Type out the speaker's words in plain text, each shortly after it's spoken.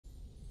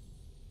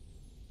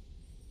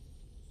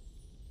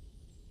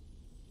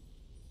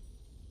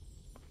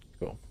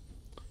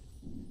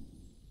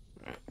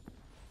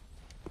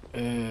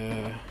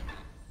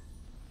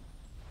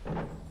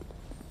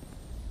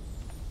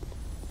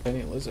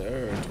Penny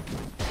lizard.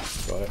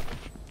 Got it.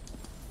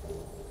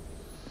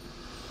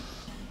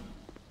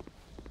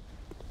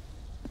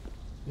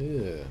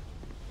 Yeah.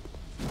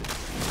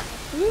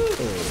 Ooh.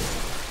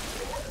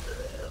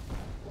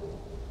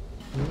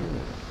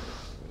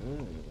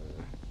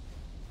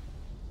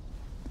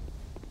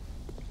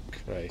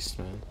 Christ,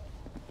 man.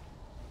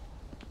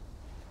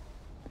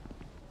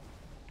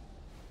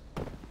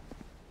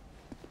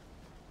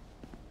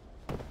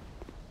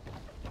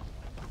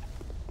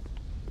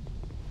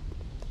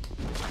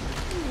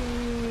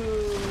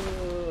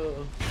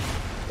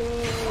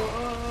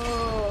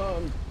 Oh,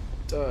 I'm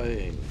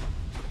dying.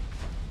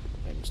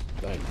 I'm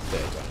dead.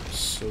 I'm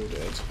so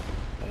dead.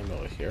 I'm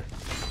out of here.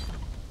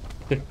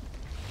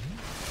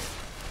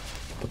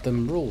 But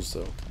them rolls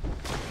though.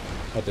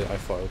 I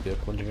thought it would be a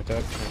plunging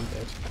attack. I'm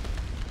dead.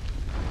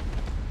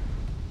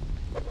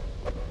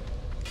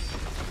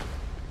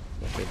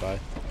 Okay, bye.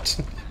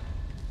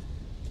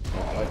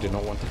 I do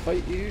not want to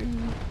fight you.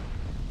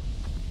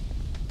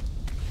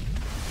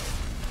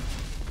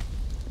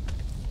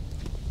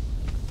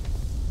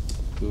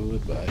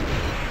 Goodbye.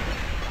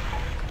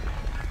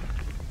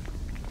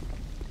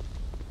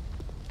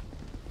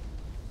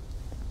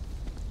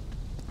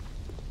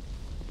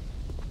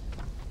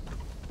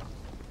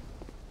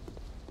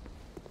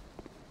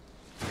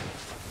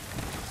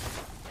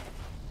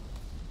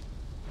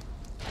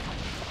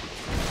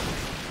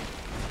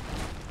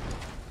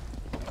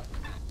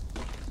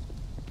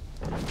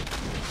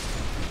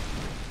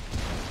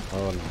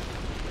 Oh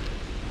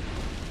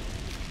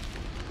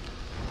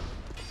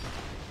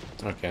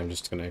no. Okay, I'm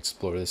just gonna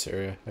explore this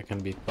area. I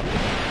cannot be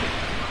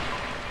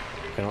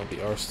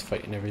arsed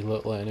fighting every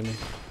little enemy.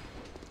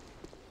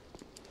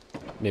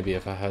 Maybe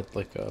if I had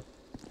like a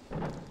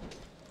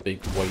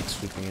big white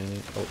sweeping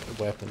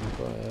weapon,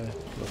 but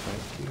no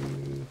thank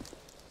you.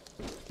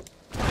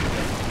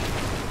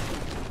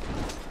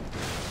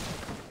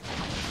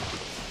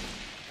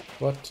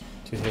 What?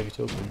 Too heavy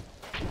to open.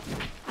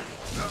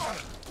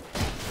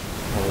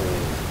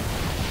 Oh.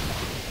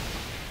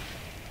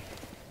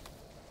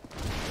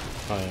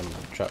 I am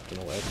trapped in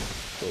a web.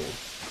 Oh.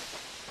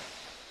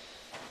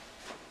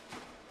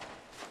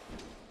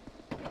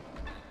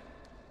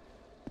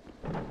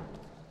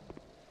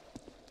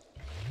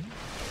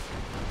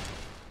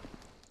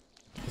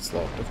 It's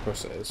locked, of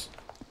course it is.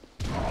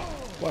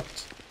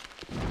 What?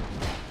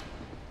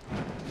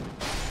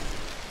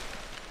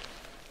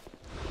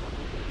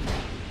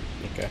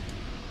 Okay.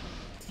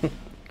 Okay.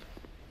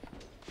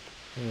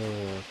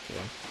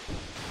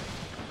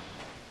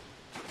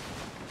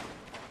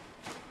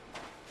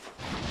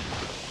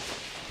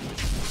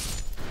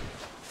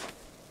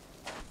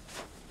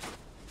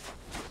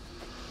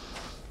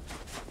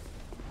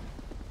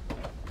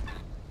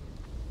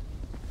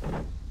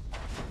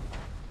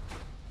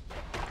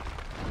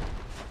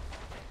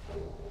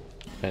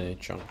 Penny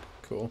chunk,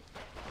 cool.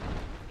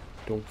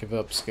 Don't give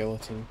up,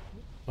 skeleton.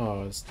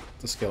 Oh,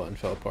 the skeleton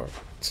fell apart.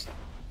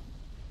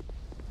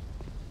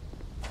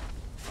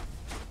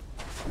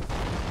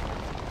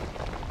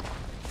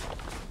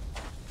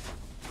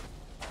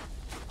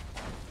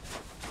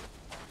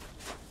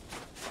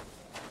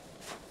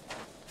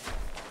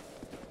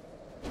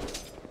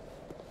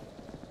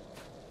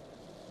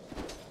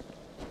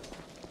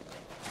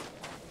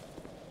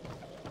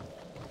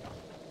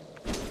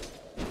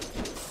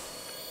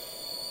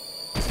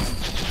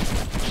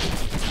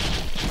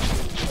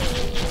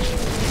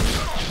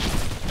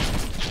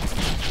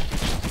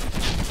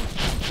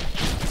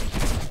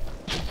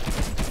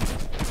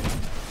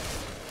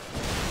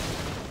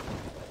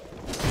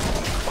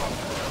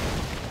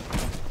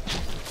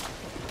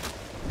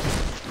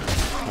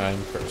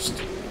 I'm cursed.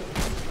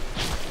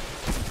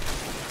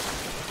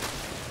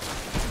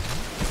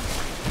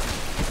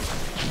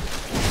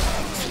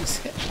 He's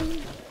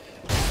hitting.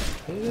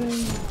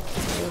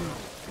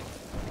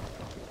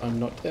 I'm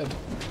not dead.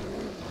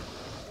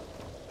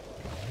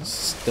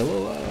 Still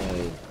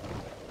alive.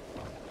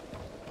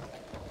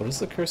 What does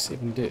the curse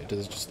even do?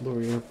 Does it just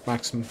lower your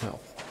maximum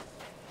health?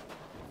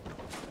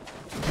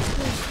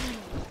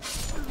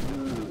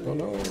 Oh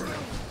no.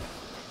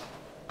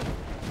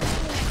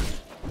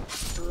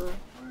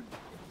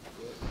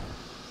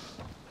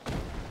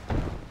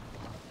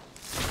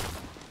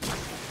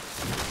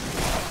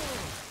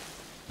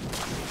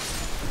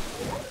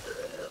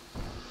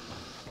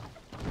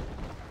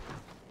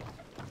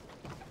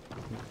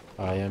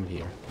 I am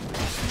here.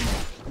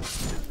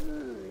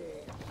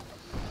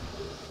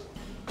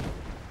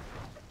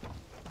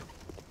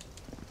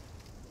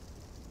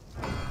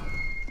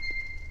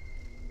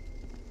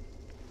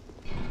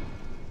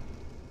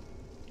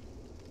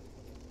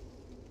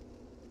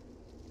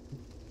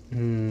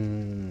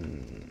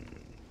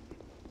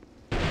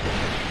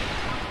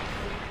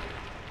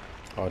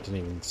 Oh, I didn't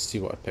even see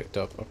what I picked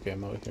up. Okay,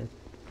 I'm out of here.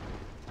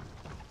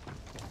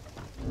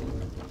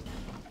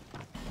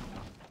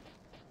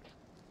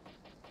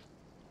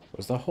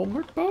 Was that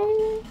homework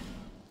bow?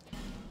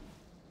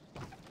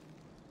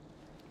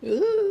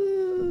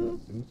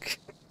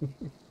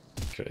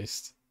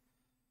 Christ.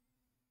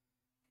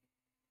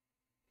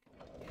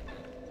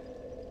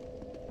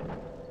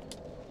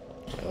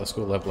 let's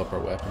go level up our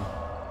weapon.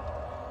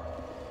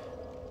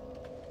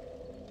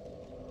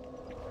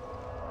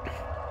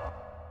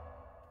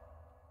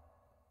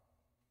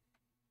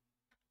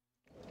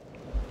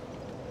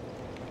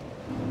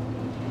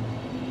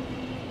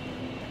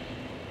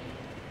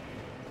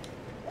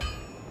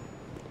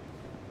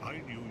 I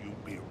knew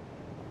you'd be.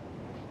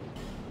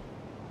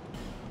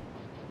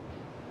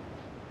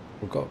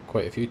 We've got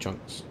quite a few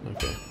chunks.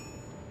 Okay.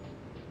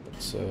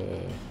 Let's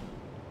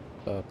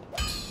that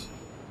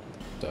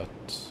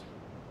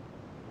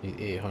need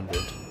 800.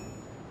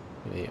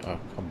 Oh,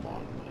 come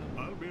on, man.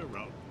 I'll be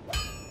around.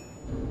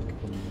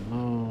 Come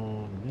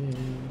on,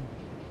 man.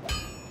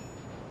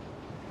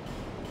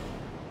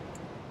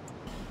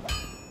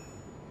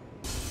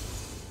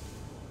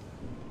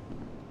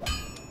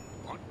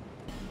 What?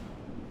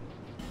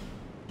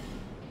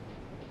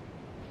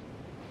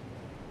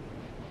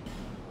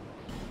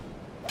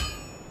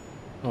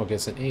 Oh, it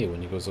gets an A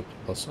when he goes up to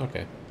plus.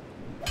 Okay.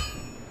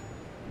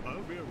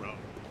 I'll be around.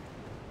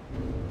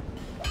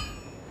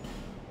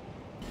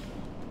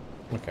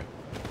 Okay.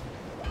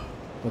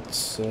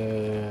 Let's, I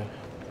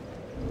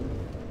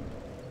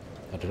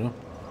don't know.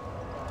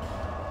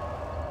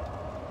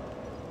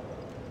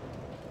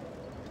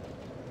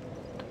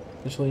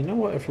 Actually, you know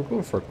what? If we're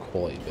going for a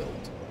quality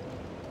build,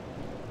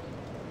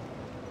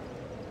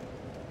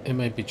 it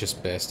might be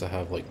just best to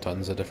have, like,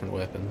 tons of different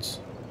weapons.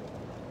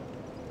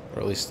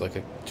 Or at least,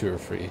 like, 2 or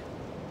 3.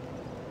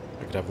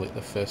 I could have, like,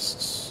 the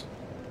fists.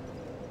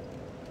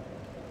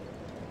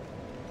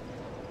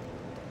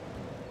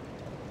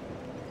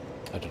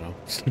 I don't know.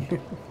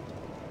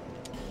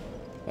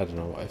 I don't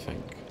know what I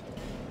think.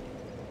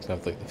 To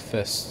have like the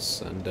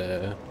fists and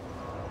a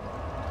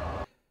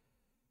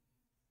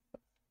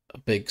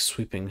big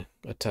sweeping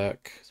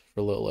attack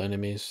for little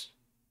enemies,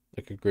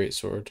 like a great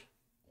sword.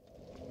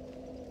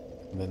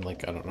 And then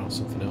like, I don't know,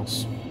 something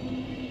else.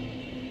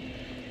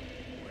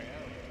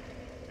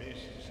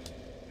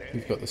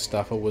 You've got the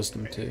Staff of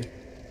Wisdom too.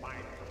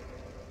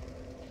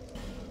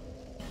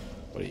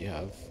 What do you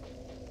have?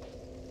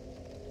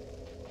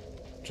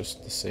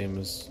 Just the same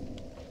as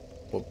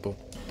what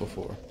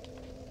before.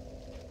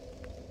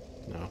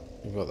 No,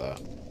 you've got that.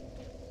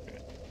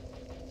 Okay.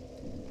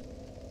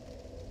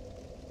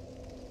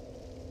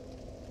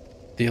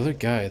 The other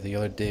guy the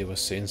other day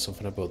was saying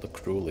something about the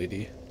Crow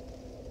Lady,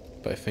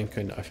 but I think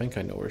I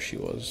know where she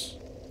was,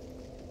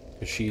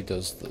 because she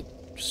does the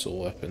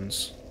soul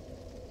weapons.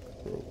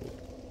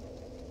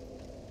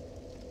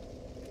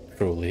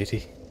 Crow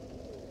Lady.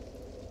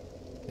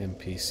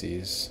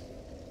 NPCs.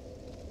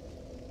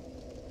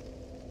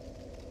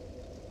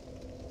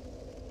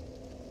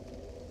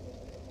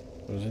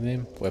 What was her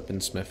name?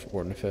 Weaponsmith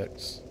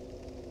Ornifex.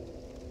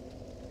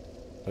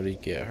 How do you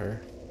get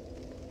her?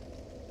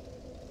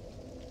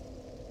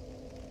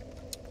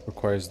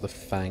 Requires the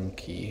Fang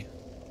key.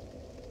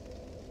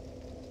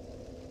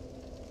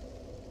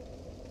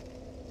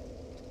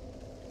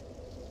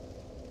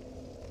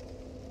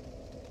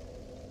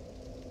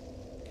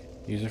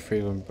 User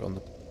frame on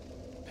the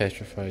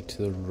petrified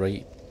to the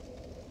right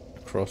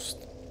across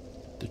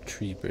the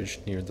tree bridge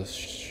near the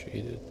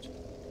shaded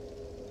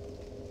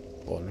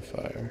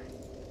bonfire.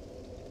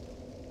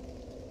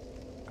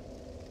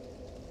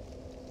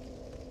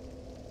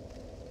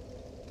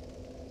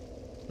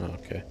 Oh,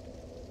 okay.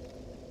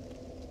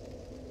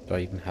 Do I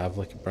even have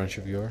like a branch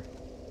of yore?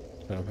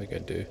 I don't think I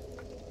do.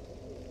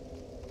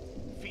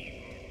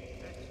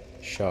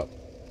 Shut.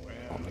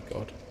 Oh my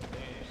god.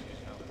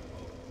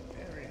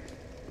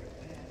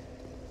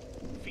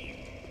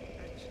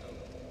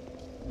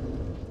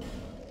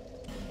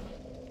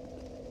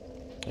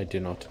 I do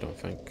not, I don't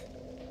think.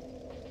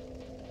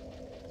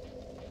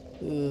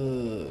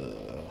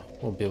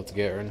 Won't be able to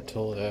get her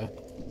until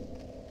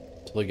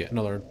I get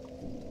another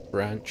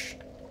branch.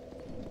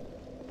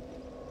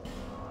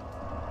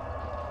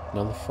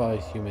 Nullify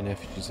human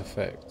effigies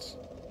effects.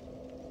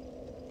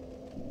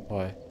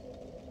 Why?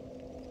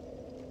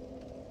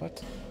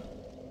 What?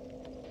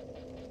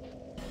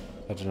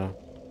 I don't know.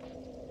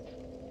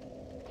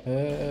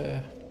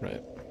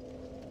 Right.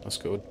 Let's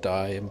go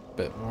die a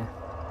bit more.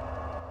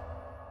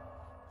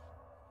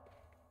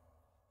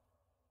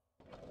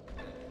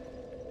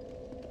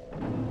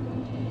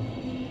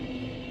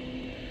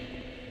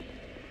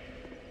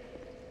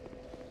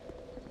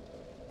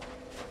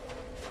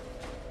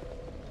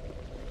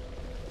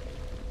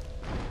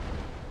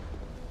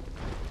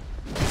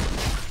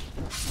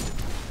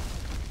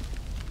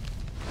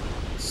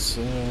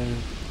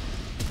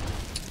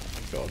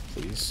 God,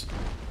 please.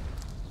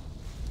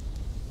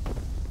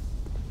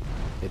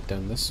 Head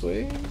down this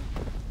way,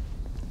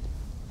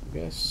 I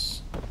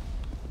guess.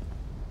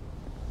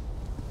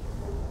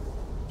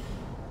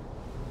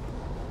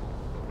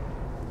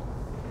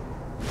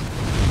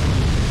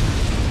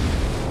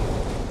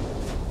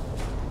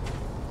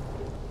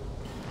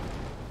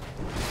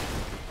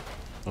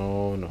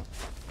 Oh no.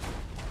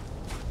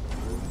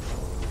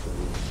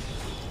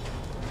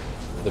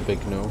 The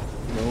big no.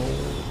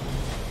 No.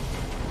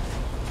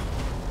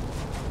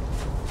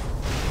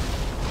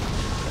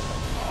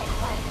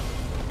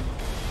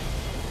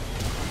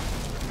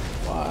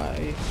 Why?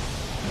 Die.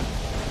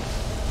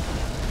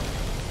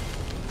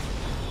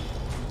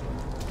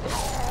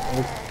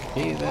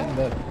 Okay then,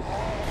 that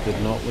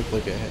did not look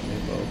like it hit me,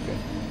 but okay.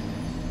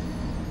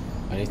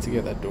 I need to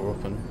get that door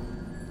open.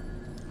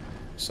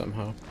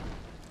 Somehow.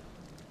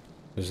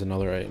 There's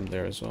another item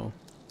there as well.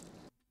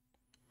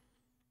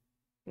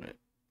 Right.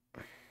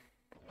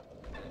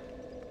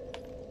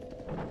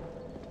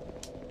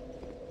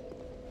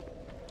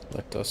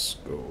 Let us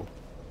go.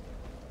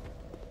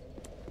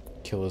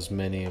 Kill as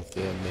many of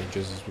the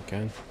mages as we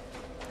can.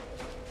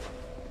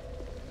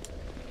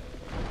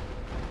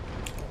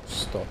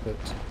 Stop it.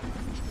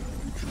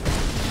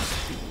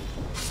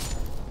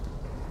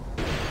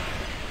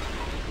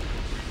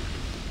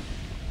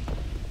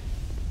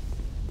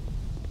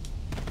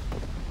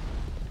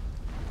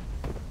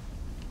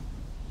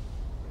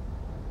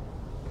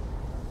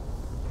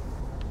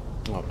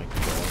 Oh my god.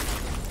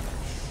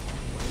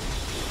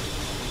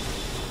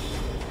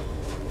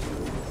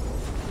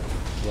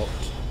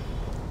 Locked.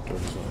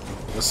 Doors open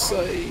from the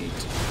side.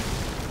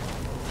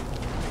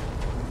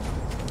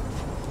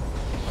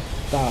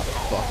 That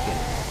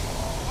fucking...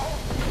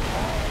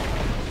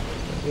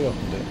 We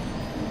opened it.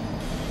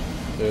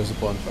 There's a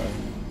bonfire.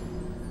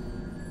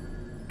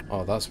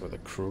 Oh, that's where the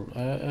crow...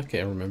 okay,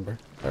 I remember.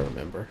 I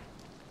remember.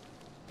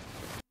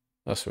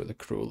 That's where the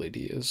crow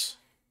lady is.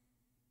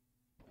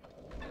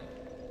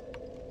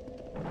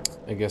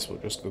 I guess we'll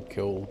just go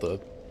kill the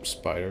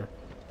spider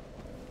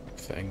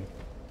thing.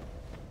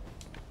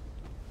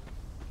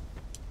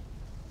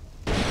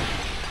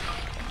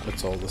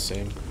 It's all the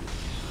same.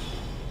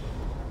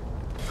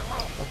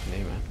 Fuck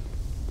me, man.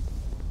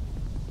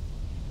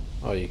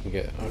 Oh, you can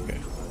get... okay.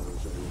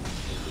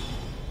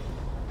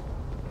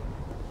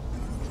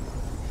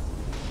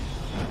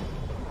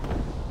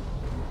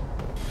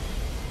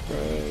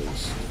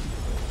 Christ.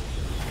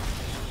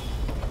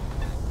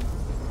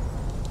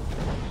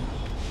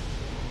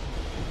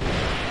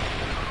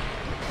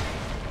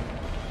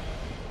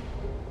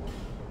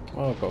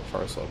 Oh, I've got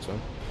fire slugs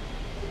in.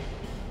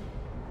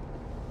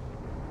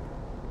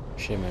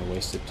 Shame I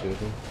wasted 2 of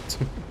them.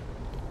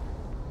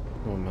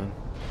 Come on, man.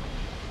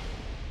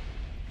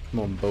 Come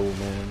on, bow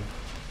man.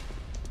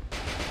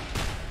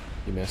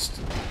 You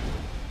missed.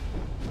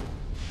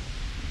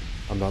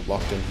 I'm not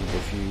locked in here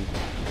with you.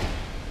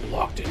 You're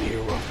locked in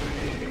here with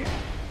me.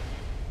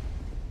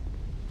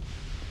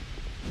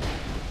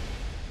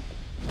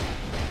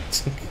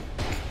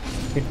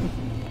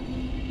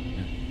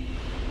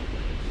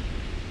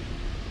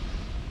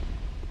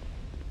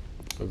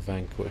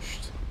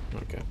 Vanquished.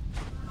 Okay.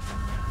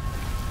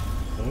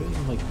 How do I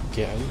even, like,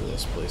 get out of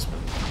this place,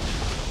 man?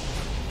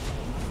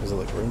 Is it,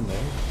 like, room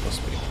there?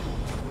 Must be.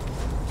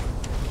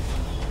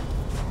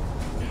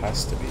 It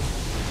has to be.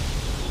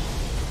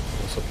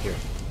 What's up here?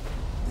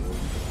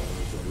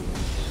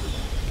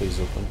 Please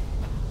open.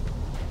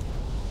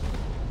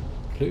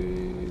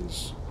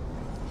 Please.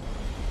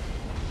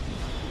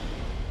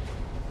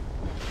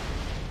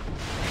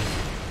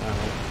 Ow.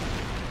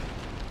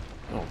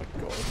 Oh my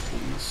god,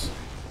 please.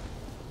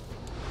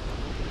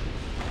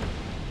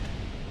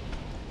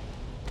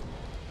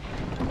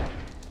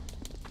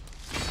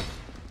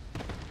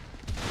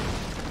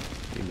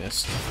 You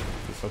missed.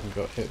 You fucking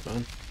got hit, man.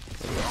 I'm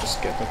gonna have to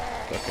skip it.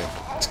 Okay.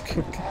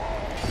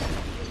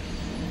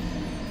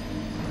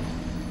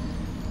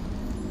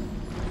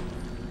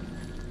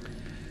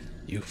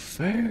 You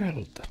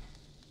failed.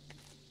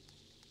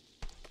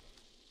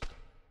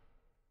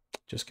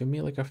 Just give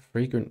me like a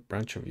fragrant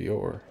branch of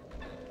yore.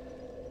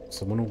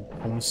 So I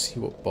wanna see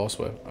what boss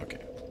weapon.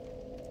 Okay.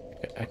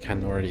 I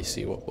can already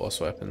see what boss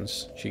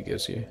weapons she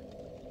gives you.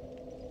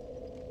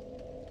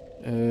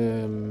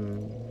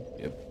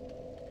 Yep.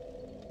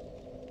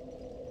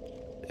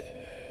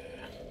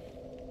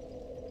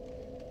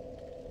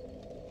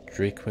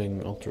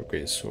 Drakewing, Ultra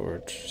Great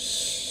Sword,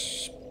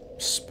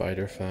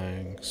 Spider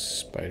Fangs,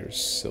 Spider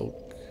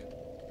Silk,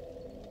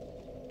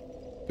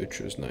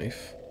 Butcher's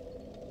Knife,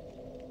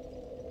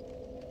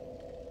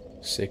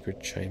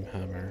 Sacred Chime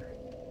Hammer,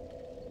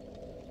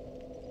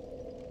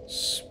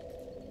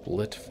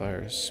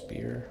 Splitfire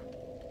Spear.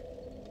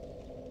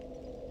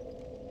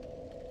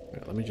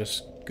 Right, let me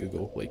just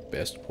Google like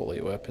best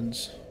quality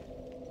weapons.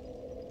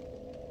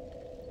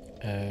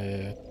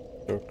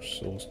 Dark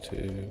Souls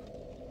 2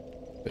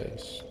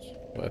 best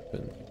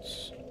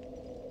weapons.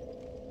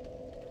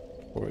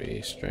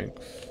 48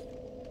 strength.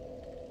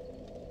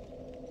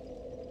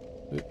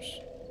 Oops.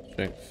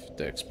 Strength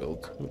dex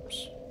build.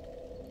 Oops.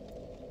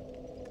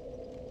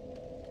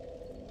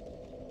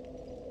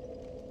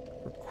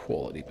 For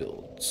quality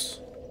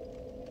builds.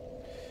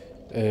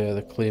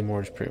 The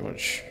Claymore pretty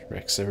much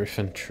wrecks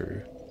everything,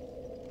 true.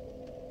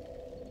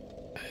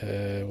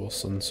 Well,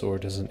 Sun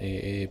Sword is an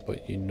AA,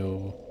 but you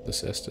know the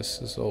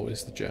Cestus is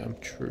always the jam,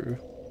 true.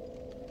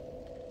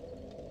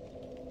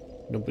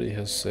 Nobody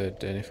has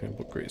said anything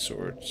about great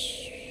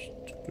swords.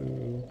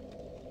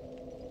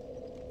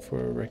 For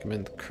I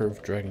recommend the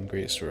Curved Dragon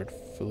Greatsword,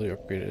 fully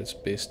upgraded. Its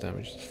base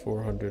damage is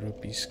 400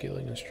 of B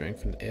scaling and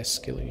strength and S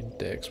scaling and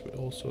dex, but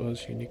also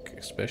has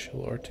unique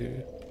special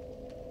R2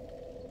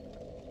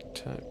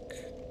 attack.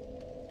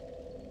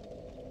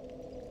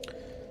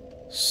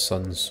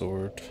 Sun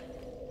Sword.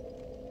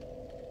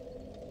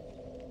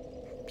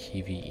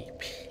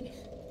 PvEP.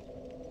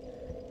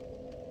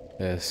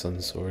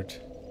 Sun Sword.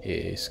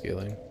 AA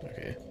scaling.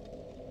 Okay.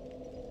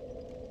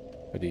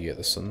 How do you get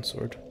the Sun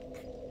Sword?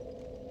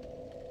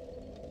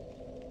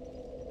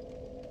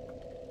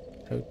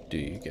 How do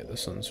you get the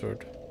Sun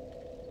Sword?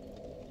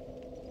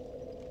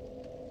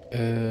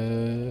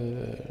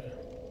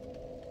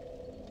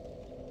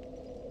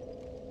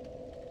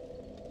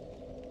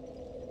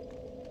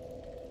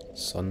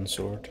 Sun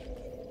Sword.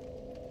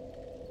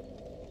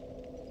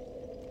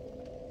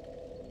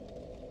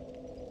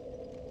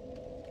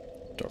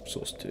 Dark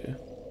Souls 2.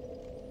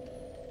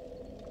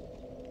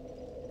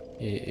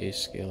 AA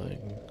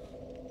scaling.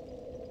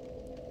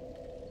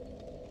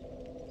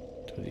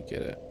 How do you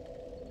get it?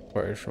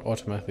 Requires for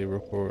automatically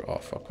report. Oh,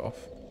 fuck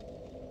off.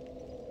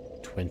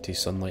 20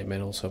 sunlight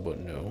medals, how about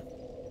no?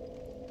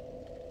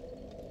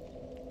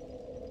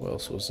 What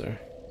else was there?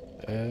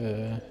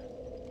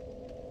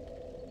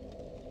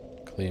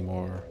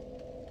 Claymore.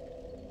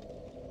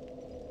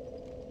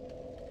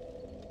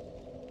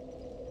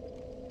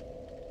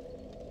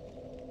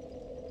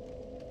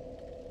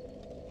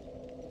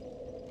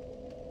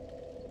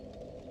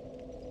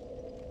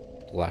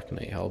 Black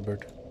Knight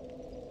Halberd.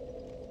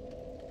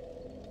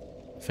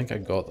 I think I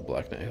got the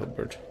Black Knight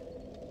Halberd.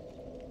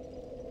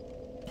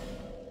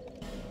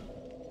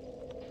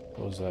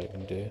 What does that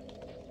even do?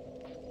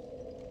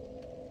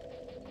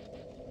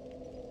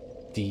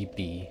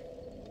 DB.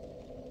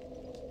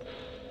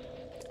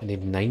 I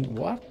need 9.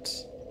 What?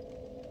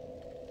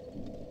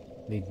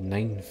 I need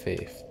 9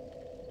 faith.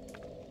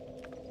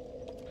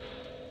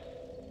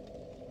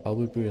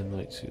 Halberd and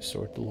knights who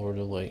sought the Lord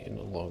of Light in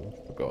a long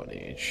forgotten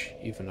age.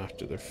 Even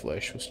after their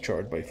flesh was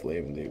charred by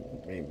flame, they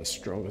remained as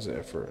strong as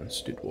ever and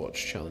stood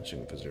watch,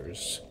 challenging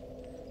visitors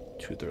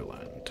to their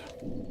land.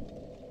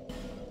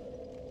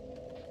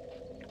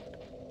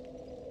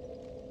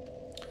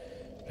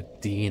 A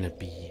D and a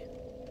B.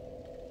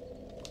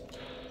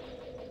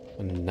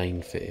 And a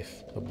 9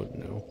 faith. I wouldn't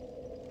know.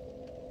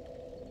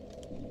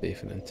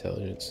 Faith and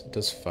intelligence. It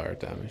does fire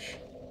damage.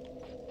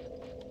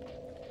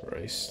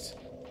 Christ.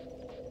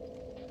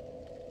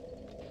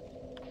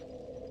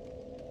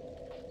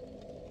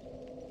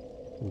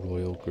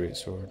 Royal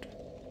Greatsword.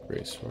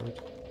 Greatsword.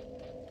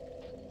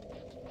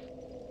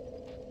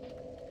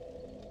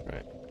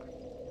 Right.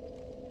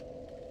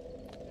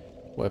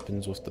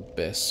 Weapons with the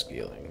best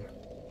scaling.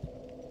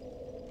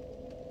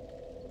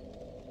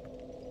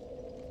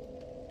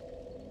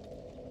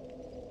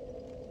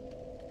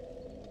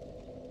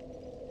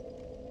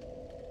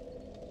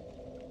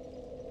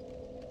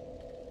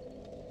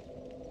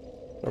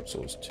 Dark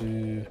Souls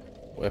 2.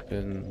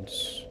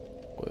 Weapons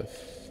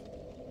with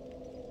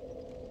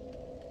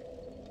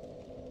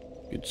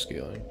good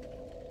scaling.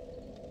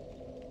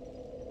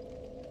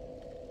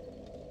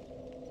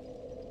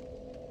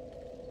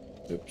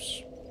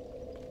 Oops.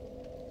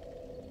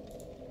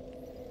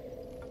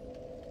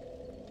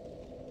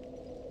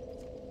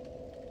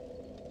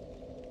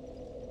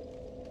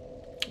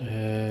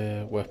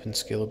 Weapon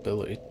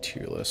scalability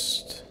tier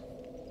list.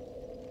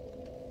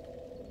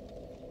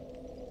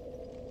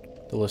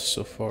 The list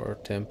so far are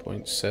 10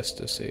 points.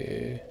 Cestus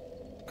AA,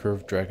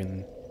 Curved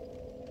Dragon,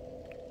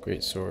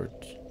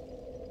 Greatsword,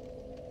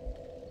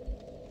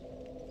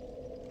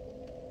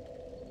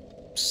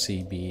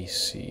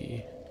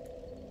 CBC.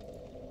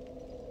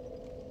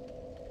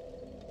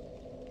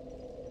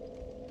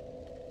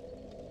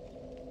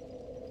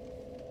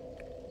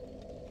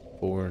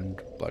 Born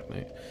Black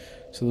Knight.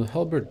 So the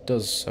halberd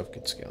does have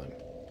good scaling.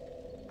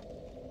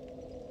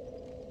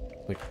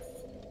 Like,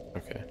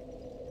 okay.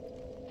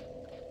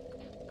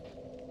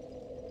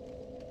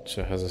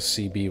 So it has a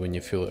CB when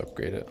you fully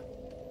upgrade it.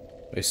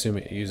 I assume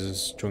it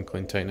uses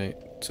Twinkling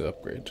Titanite to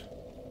upgrade.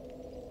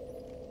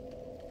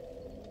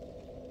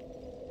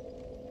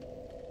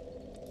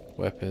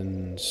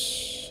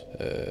 Weapons,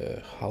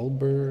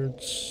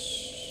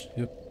 halberds,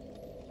 yep.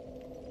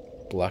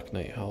 Black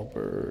Knight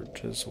halberd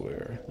is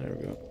where, there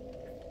we go.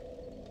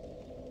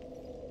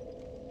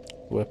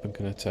 Weapon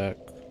can attack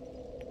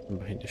from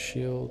behind a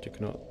shield, you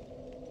cannot.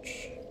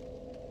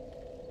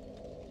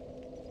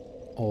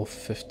 All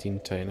 15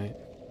 Titanite.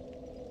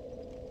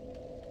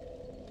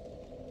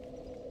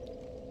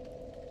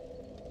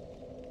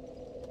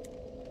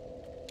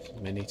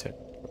 Many tech,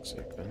 looks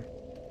like then.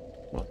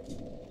 Come on.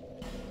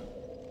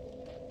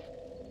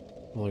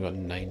 Only got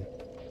 9.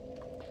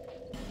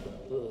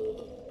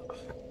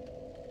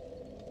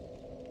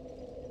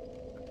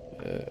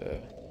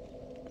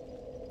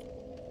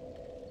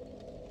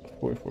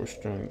 44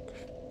 strength.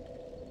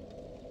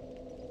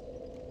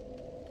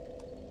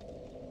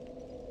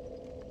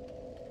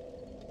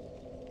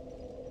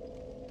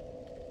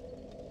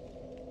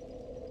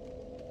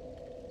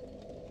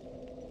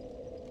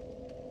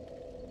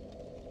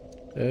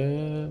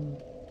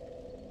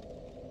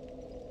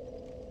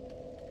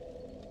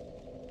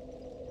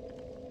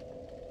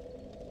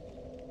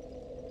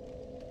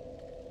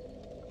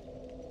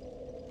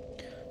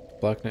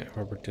 Black Knight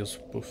Harbor deals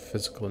with both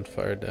physical and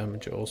fire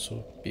damage. It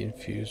also be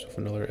infused with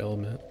another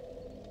element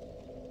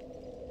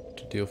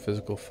to Deal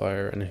physical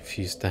fire and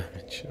infuse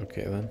damage.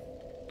 Okay then.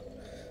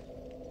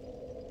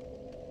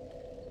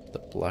 The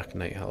Black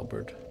Knight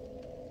Halberd.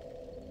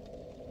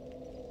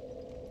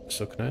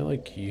 So can I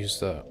like use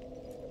that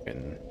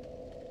in...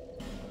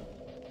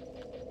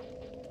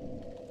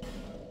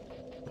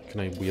 Can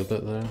I wield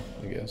it there,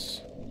 I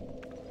guess?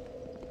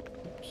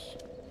 Oops.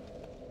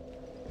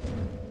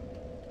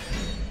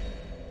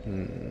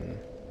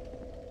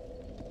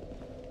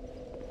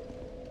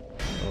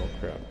 Oh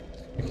crap.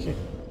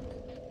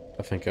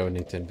 I think I would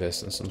need to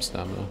invest in some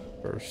stamina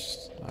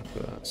first after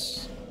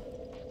that.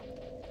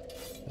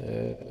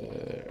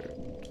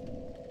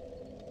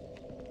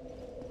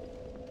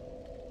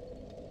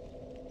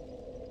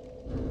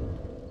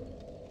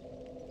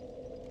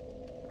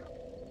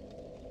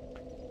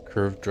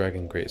 Curved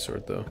Dragon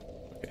Greatsword though.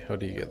 Okay, how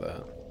do you get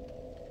that?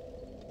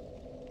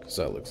 Because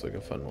that looks like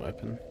a fun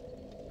weapon.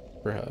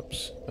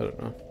 Perhaps. I don't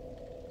know.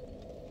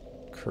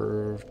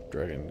 Curved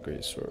Dragon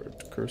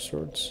Greatsword. Curved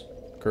swords?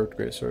 Curved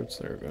Greatswords?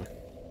 There we go.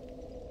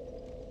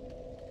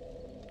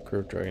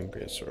 Curved Dragon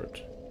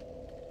Greatsword.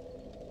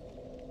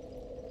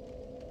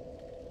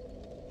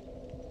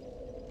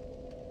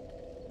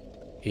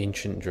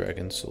 Ancient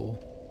Dragon Soul.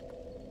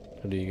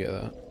 How do you get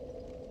that?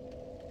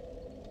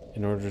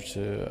 In order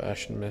to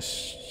Ashen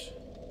Mist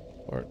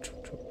or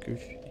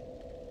Goofy.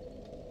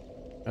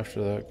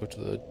 After that, go to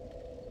the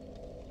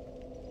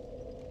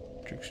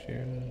trickster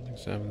and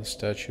examine the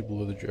statue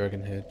below the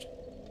dragon head.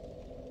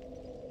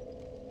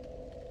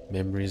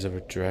 Memories of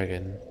a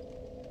dragon.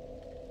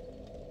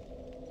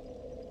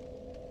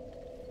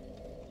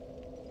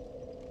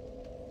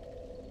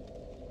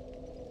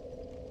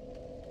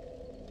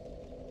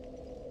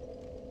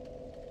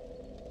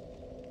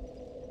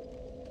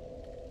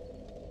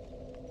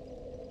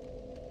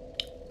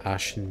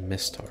 Ashen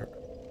Mist Heart.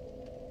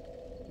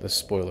 The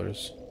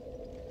spoilers.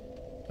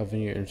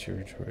 Having your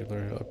inventory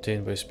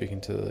obtained by speaking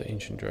to the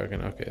ancient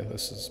dragon. Okay,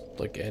 this is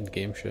like end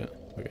game shit.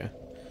 Okay.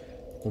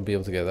 Won't be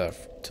able to get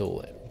that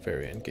till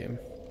very end game.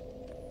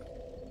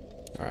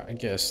 Alright, I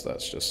guess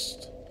that's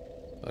just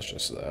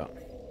that.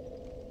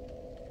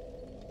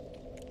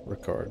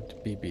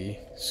 Ricard, BB,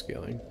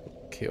 scaling,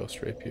 Chaos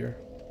Rapier.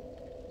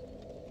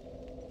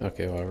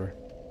 Okay, whatever.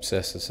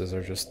 Cessuses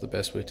are just the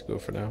best way to go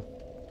for now.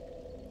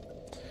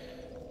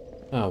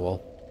 Ah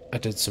well, I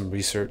did some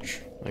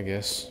research, I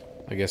guess.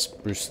 I guess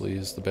Bruce Lee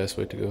is the best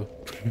way to go.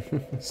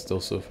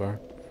 Still so far.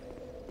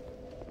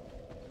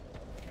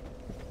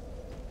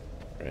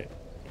 Right.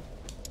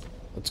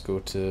 Let's go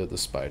to the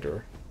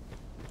spider.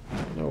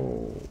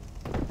 No.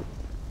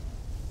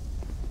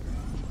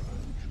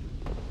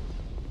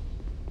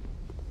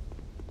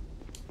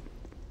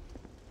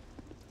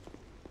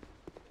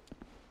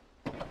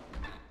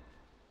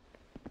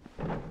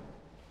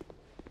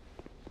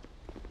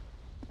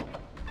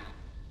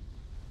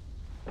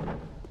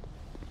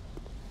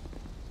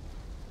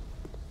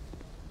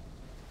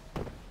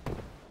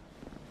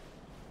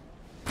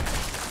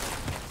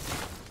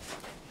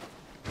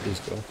 Please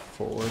go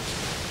forward.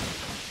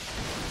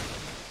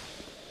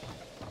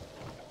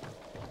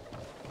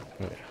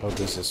 Wait, how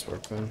does this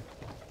work then?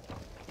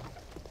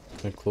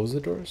 Can I close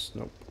the doors?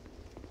 Nope.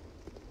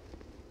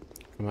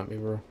 Come at me,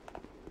 bro.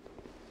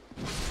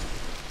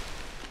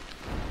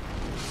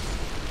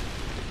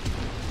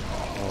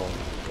 Oh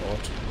my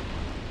god.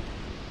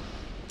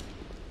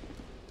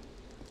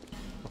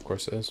 Of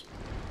course it is.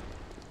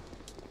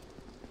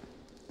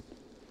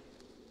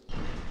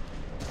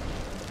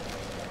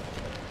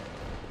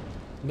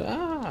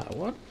 Ah,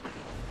 what?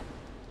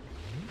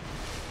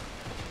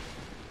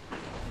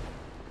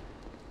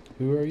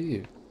 Who are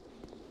you?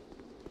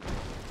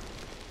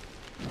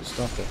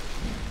 Stop it.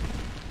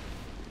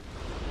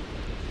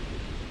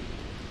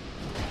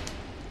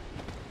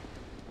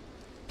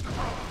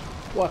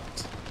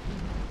 What?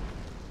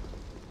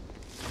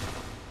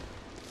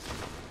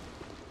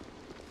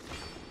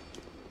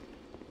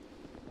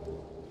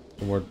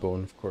 The word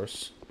bone, of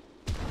course.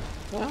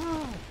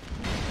 Ah!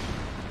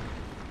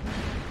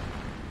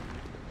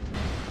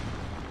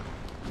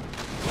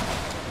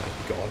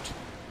 God.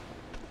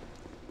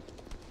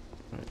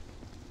 Right.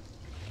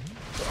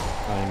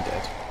 I'm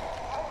dead.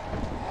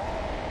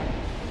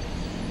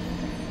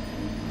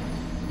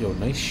 Yo,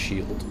 nice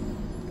shield.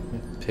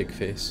 Pig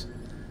face.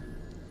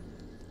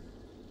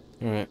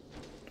 Alright.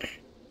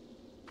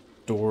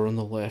 Door on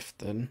the left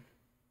then.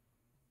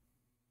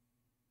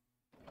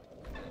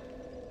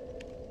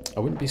 I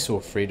wouldn't be so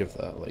afraid of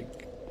that,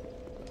 like,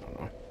 I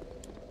don't know.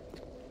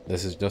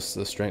 This is just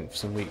the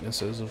strengths and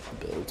weaknesses of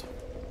the build.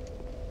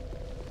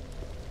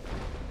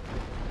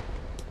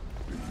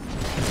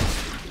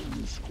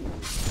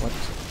 What?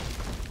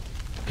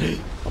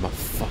 I'm a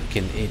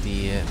fucking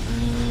idiot.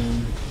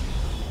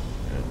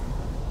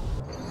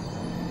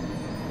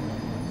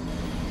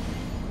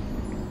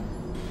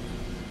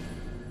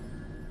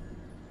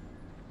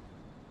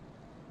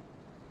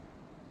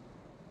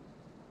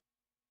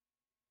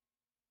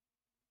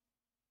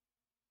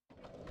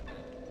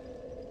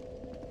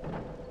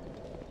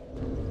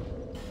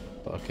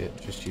 Fuck it,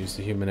 just use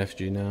the human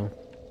FG now.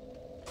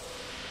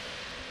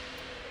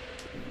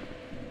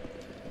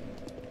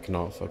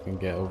 cannot fucking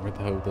get over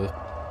how the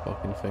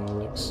fucking thing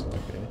looks.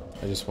 Okay,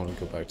 I just want to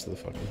go back to the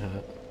fucking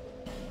hat.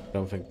 I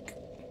don't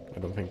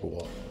think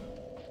what?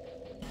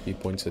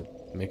 Viewpoints would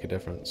make a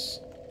difference.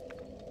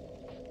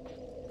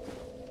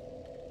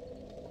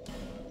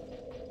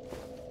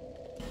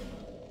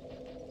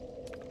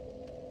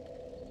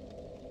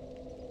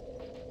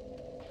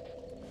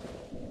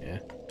 Yeah,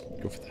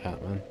 go for the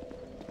hat, man.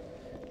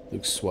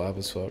 Looks suave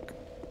as fuck.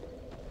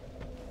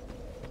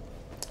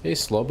 Hey,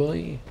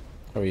 Slobby.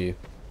 How are you?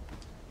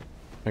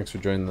 Thanks for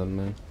joining them,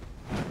 man.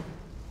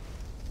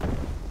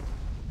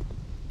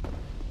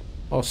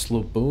 Oh,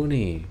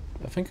 Slobony.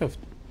 I think I've...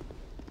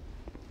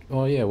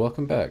 Oh yeah,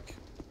 welcome back.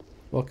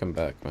 Welcome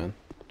back, man.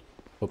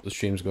 Hope the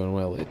stream's going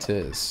well. It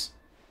is.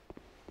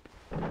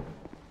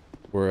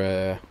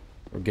 We're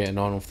getting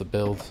on with the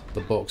build,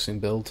 the boxing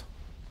build.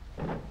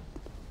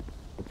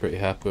 We're pretty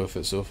happy with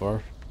it so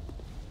far.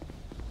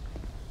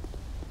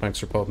 Thanks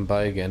for popping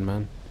by again,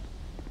 man.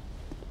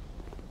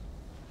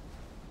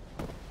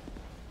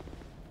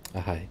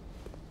 Hi.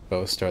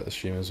 About to start the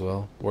stream as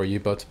well. What are you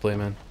about to play,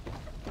 man?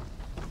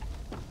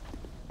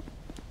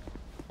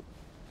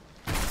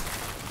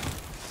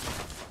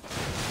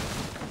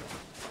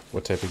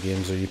 What type of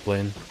games are you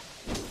playing?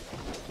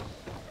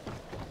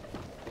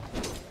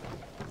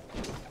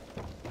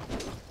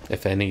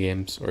 If any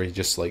games, or are you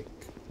just like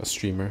a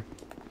streamer?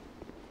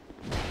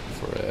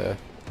 For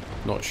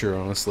not sure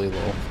honestly,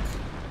 lol.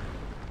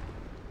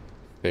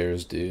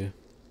 Bears do.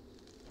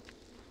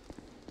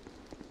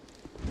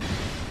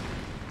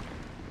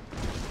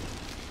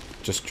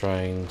 Just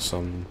trying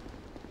some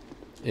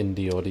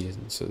indie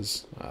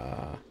audiences.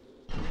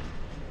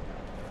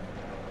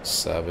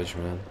 Savage,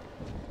 man.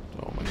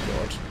 Oh my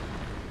god.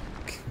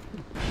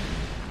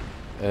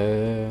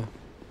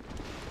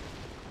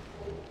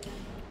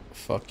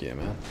 Fuck yeah,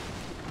 man.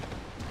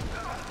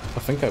 I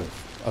think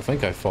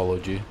I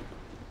followed you.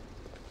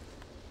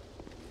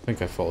 I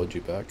think I followed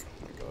you back.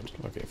 Oh my god.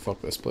 Okay,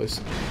 fuck this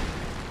place.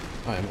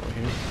 I am over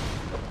here.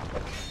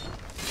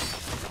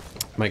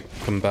 Might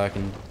come back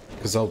and...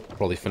 Because I'll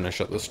probably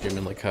finish up the stream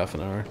in like half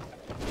an hour.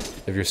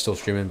 If you're still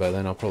streaming by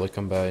then, I'll probably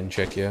come by and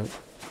check you out.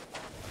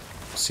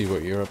 See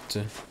what you're up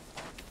to.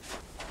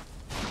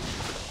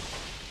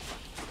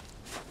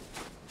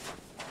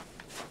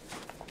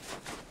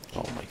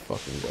 Oh my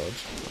fucking god.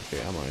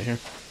 Okay, I'm out of here.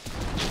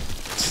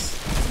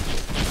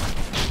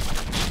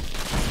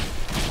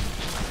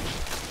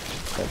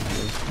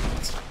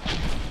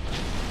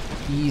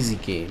 Easy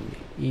game.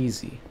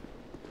 Easy.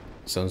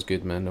 Sounds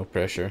good, man. No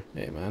pressure.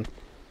 Hey, man.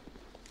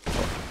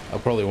 I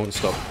probably won't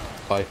stop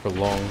by for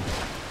long.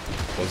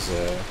 Because,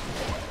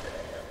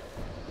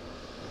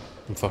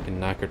 I'm fucking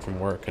knackered from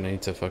work and I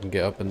need to fucking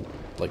get up in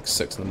like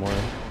 6 in the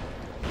morning.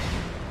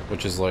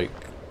 Which is like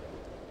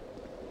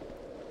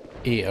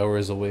 8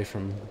 hours away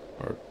from,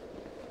 or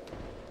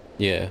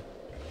yeah,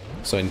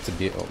 so I need to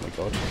be, oh my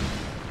god,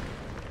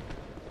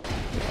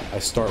 I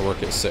start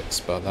work at 6,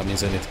 but that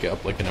means I need to get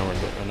up like an hour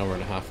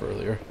and a half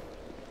earlier,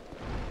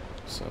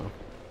 so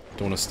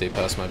don't want to stay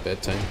past my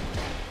bedtime.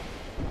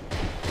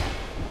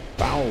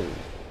 Bow.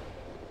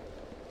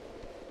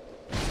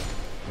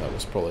 That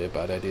was probably a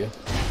bad idea.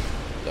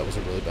 That was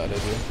a really bad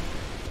idea.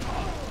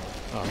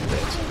 Oh, I'm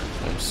dead.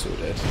 I'm so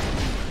dead.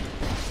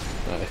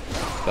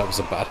 That was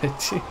a bad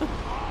idea.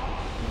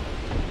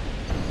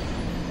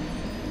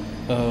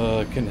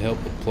 I couldn't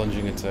help the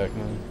plunging attack,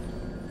 man.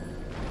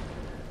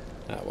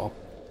 Ah, well.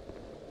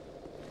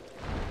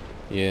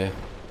 Yeah.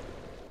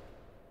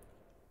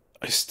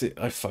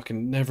 I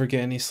fucking never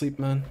get any sleep,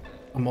 man.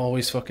 I'm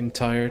always fucking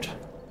tired.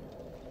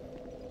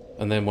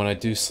 And then when I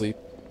do sleep,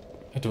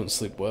 I don't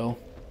sleep well.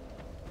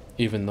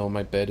 Even though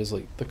my bed is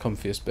like the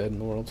comfiest bed in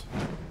the world.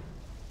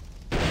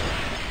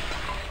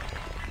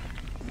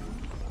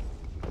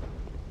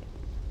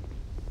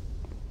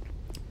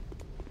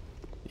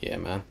 Yeah,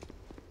 man.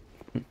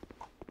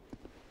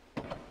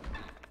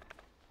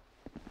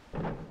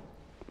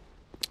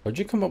 How'd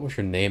you come up with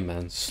your name,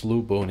 man?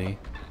 Slobony.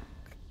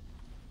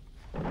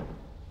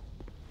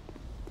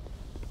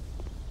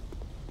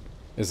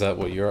 Is that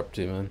what you're up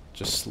to, man?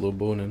 Just slow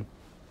boning?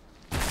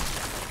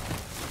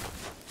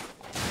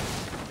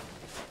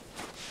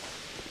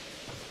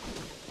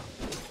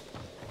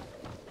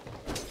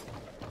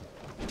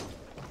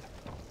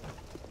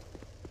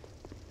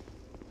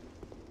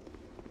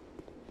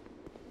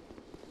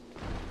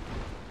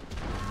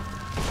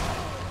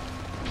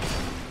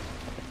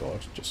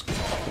 Just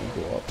fucking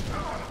go up.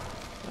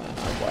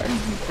 Why are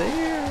you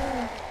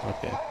there?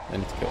 Okay, I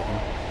need to kill him.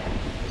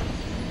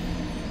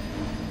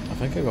 I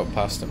think I got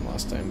past him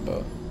last time,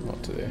 but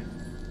not today.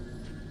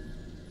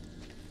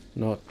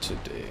 Not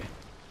today.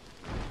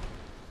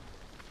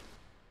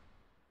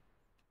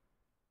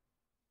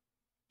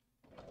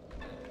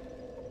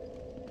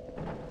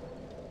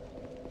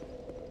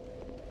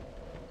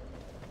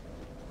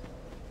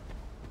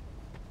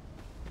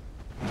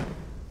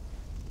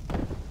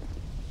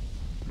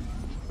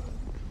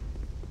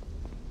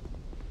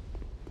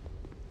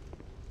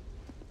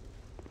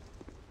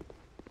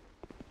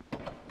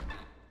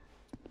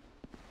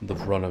 The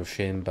run of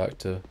shame back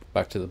to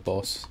the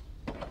boss.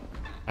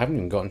 haven't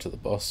even gotten to the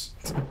boss.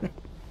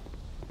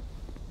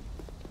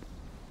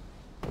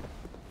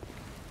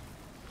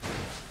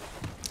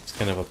 It's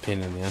kind of a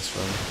pain in the ass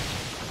run.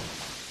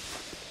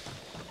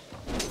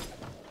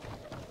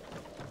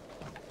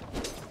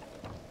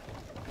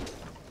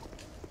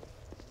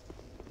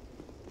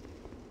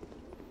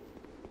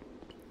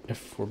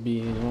 If we're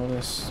being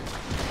honest.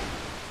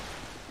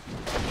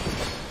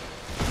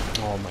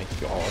 Oh my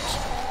god.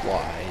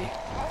 Why?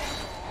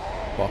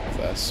 Fuck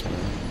this,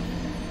 man.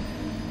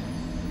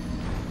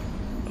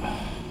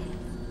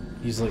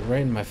 He's like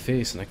right in my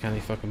face and I can't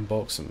fucking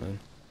box him, man.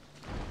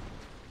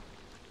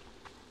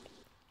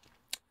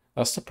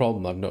 That's the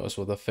problem I've noticed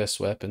with the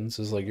fist weapons,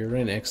 is like you're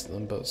right next to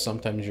them, but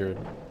sometimes you're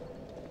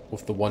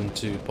with the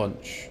 1-2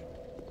 punch.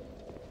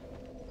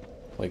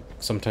 Like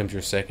sometimes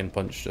your second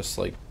punch just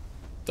like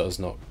does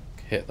not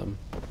hit them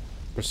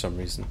for some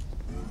reason.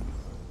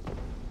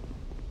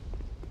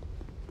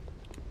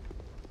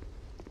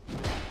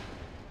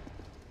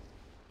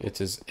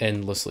 It is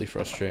endlessly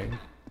frustrating.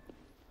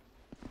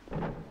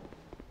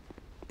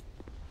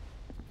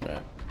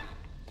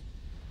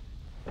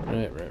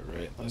 Right.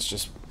 Right. Let's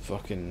just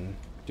fucking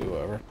do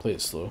whatever. Play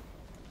it slow.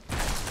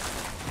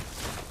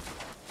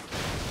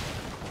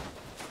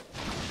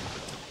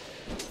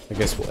 I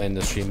guess we'll end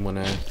the stream when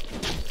I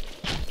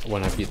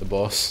beat the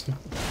boss.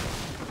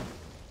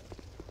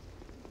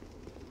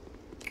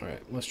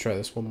 Alright, let's try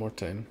this one more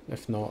time.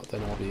 If not,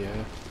 then I'll be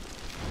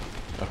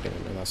okay,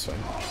 no, that's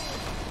fine.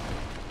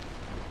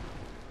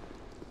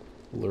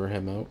 Lure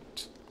him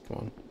out. Come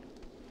on.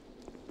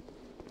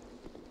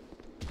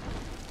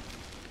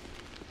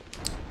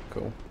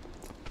 Cool.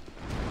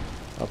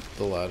 Up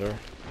the ladder.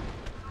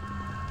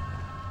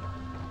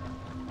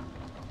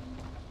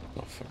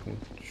 Not fucking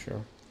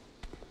sure.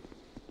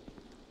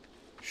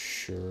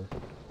 Sure.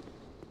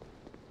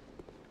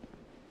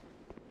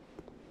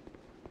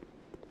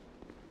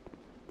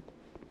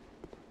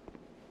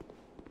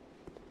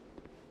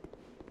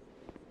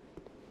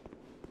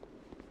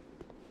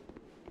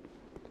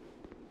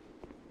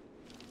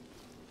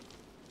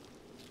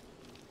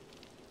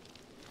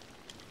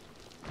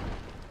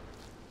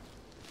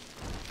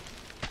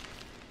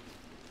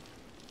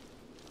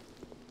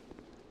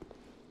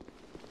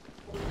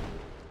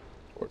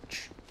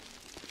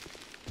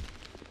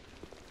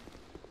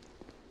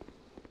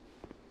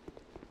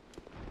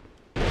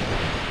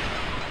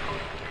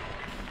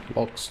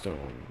 Lockstone.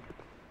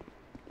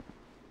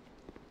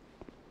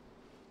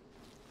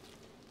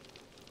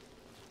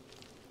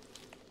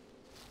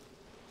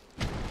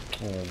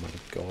 Oh my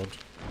god.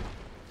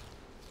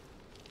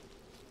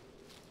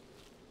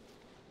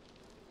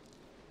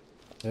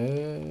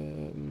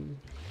 Can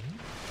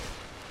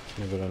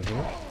I go down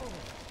here?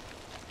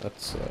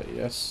 That's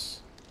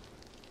yes.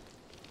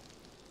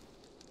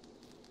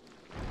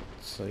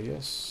 That's a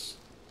yes.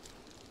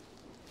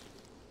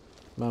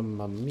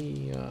 Mamma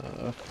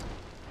mia.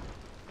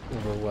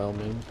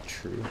 Overwhelming.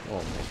 True.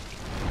 Oh my.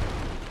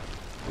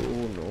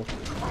 Oh no.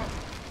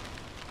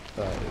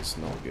 That is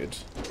not good.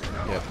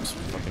 Yep, it's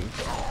fucking.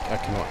 I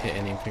cannot hit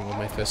anything with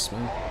my fists,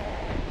 man.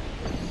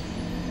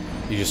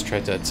 You just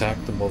try to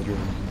attack them while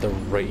they're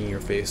right in your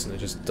face and it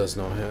just does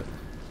not hit.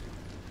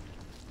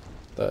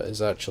 That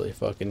is actually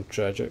fucking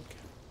tragic.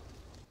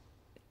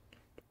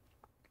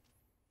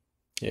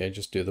 Yeah,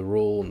 just do the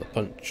roll and the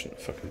punch and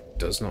it fucking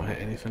does not hit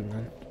anything,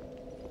 man.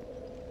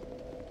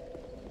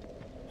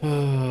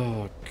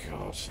 Oh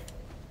god.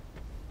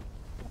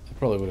 I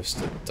probably would have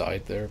still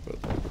died there, but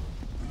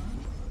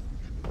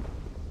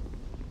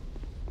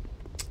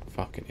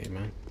fucking A,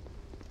 man.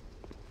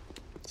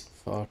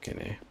 Fucking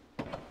A.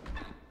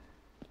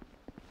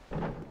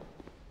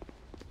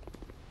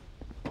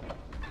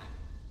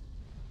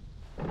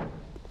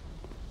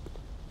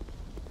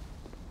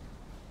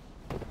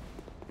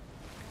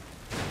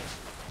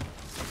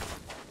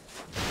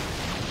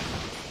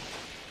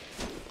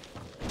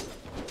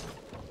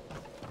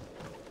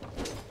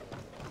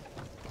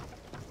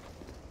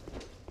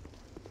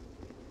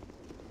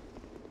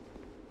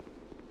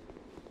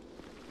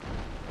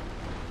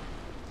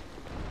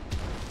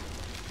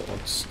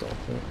 Stop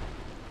it.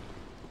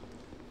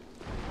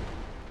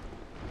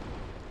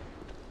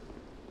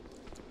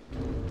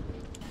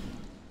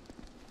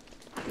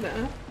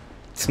 Nah.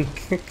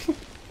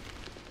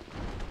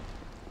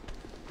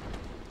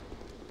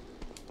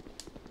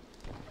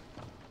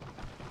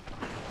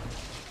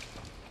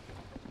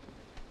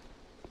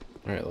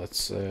 Alright,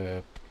 let's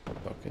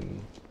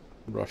fucking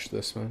rush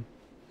this, man.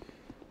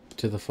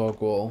 To the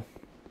fog wall.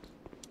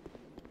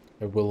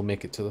 I will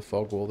make it to the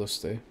fog wall this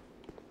day.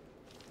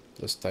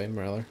 This time,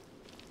 rather.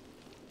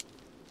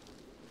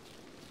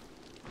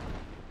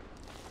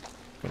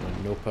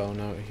 Gonna nope on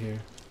out of here.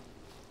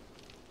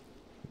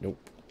 Nope.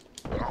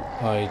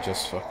 I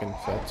just fucking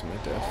fell to my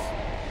death.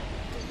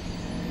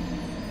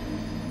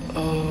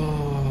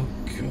 Oh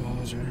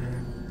god,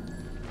 man.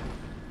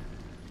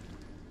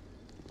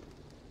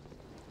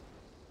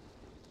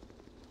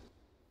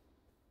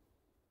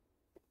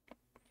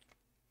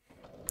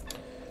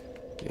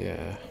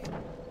 Yeah.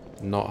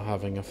 Not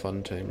having a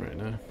fun time right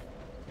now.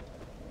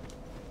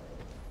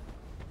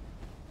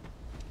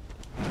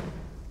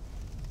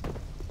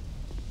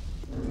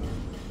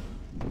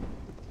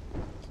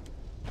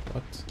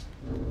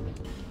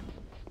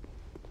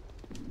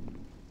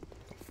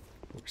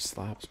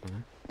 slabs,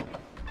 man?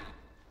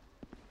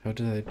 How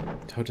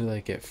did I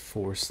get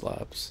 4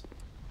 slabs?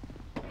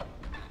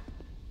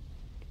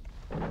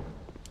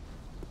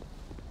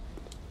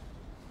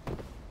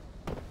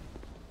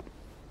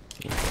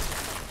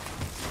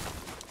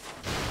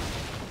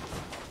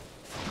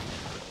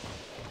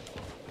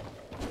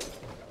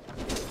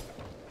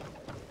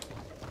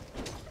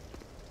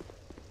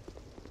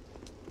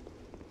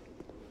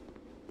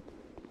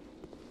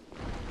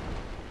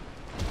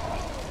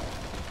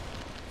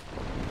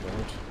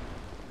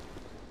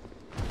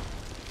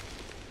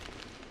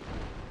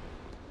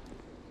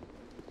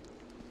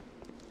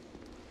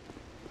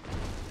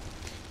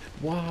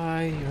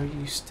 Why are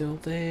you still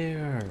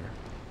there?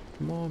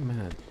 Come on,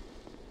 man.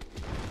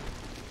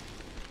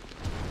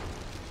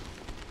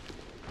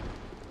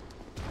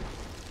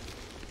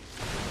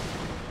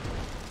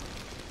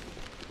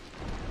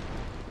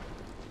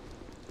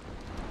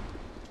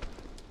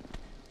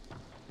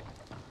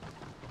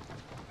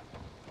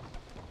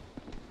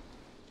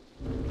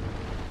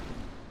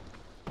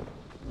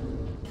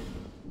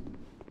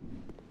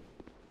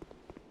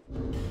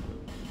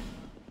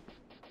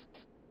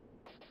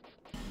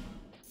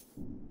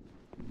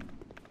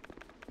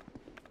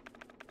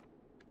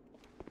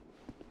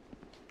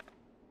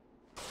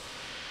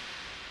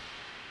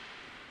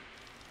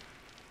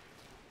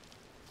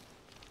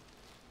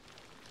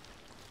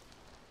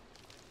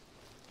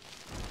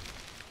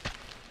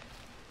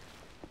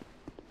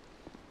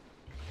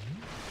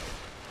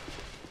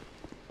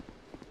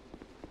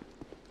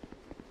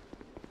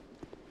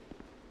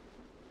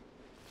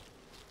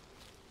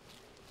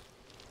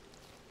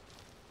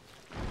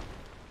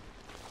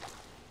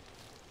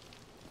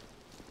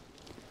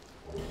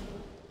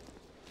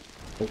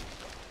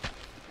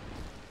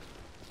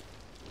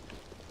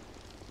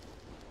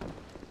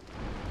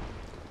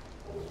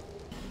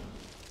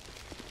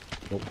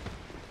 Nope.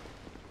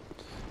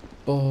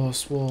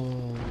 Boss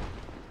wall.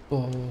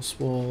 Boss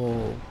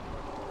wall.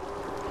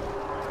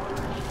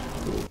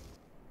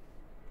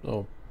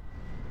 Oh.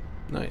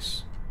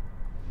 Nice.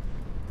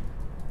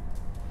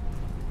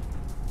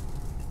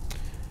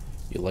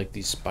 You like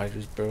these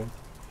spiders, bro?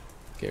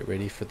 Get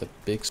ready for the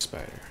big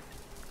spider.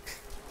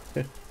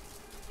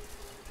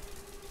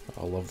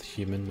 I love the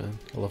human, man.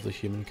 I love the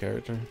human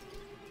character.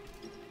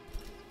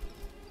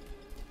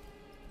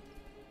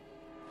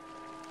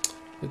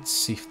 It's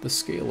Seif the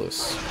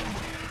Scaleless.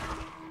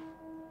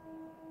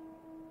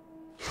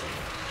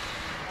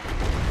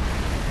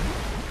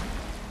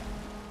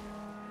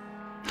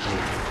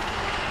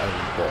 I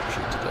will box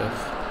you to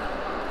death.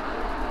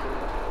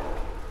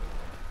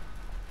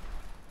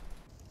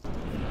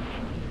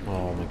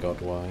 Oh my god,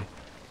 why?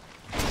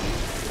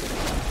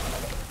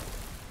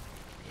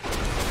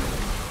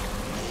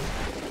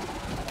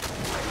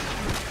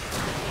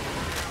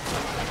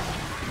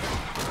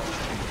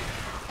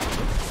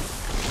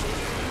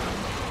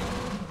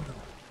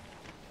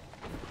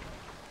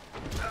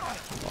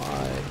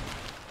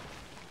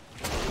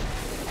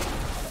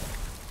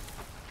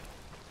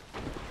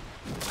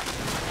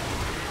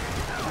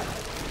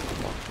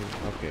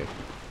 Okay.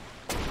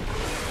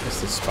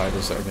 It's the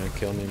spiders that are gonna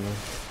kill me, man.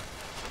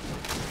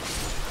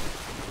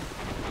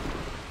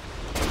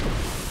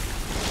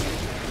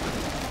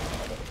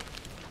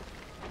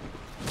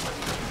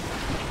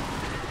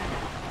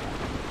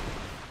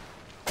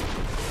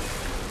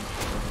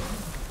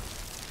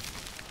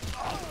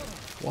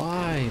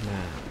 Why,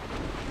 man?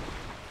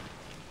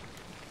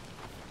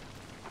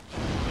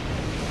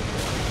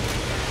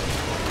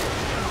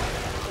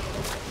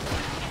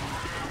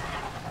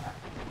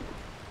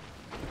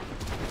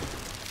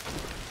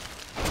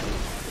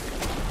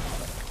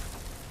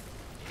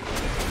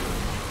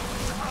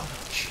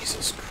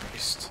 Jesus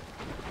Christ.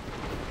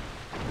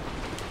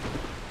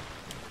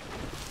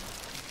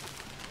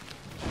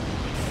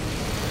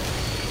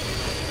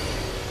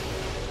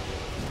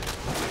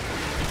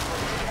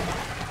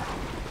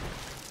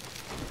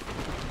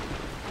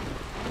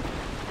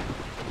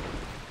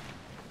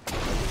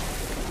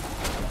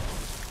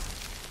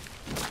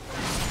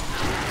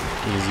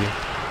 Easy.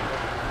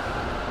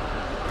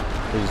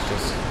 Please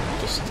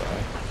just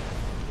die.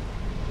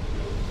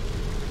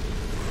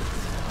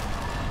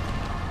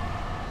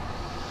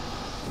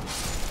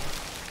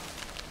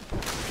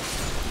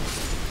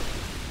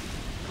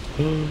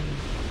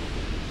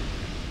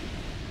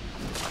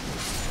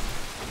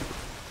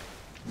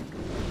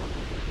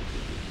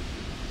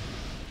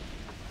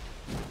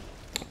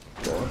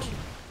 God.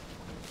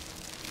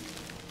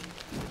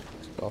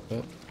 Stop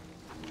it.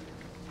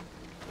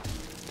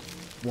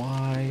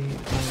 Why?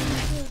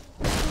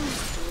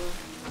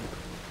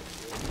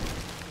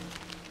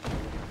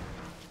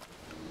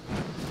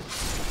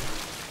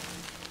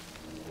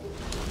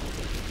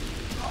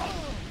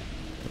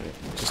 Right,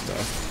 just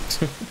die.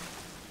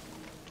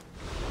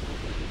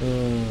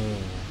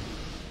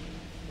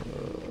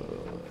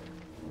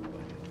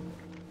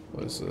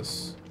 What is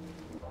this?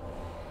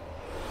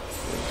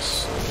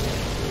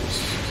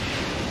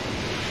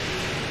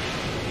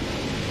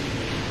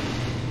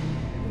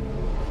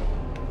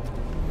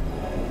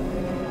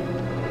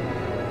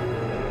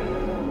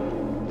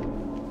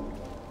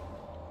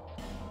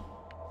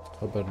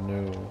 about a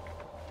no?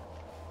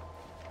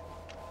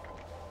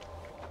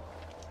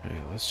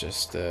 Alright, let's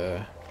just,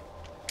 yeah,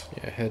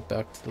 head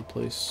back to the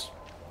place.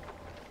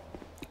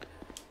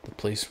 The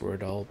place where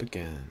it all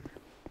began.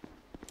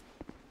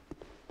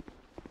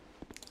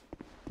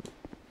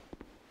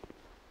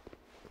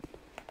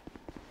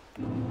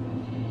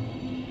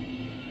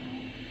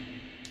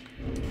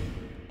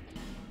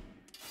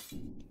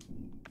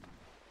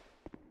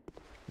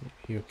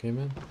 You okay,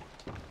 man?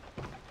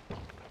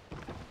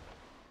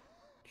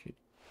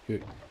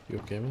 You, you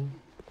okay, man?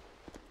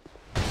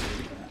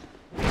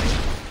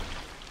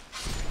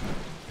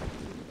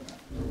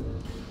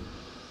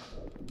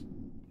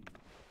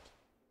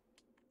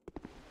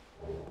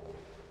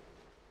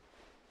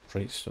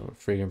 Freightstone,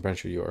 fragrant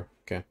branch you are.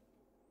 Okay.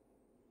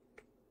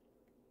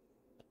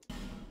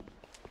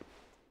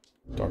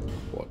 Dark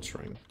quartz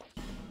ring.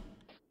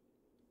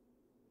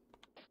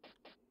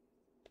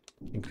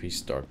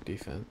 Increased dark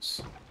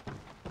defense.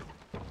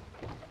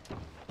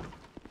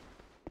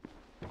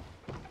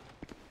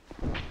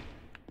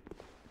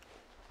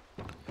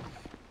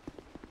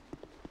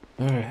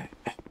 Alright.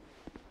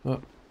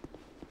 Oh.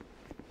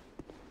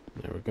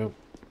 There we go.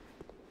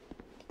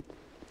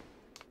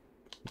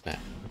 Nah.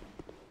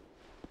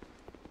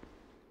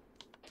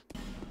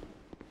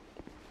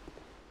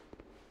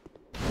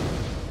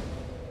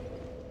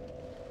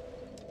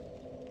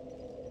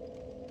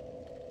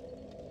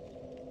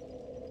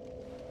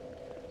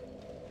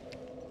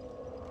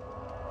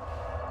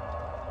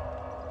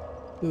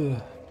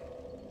 Ugh.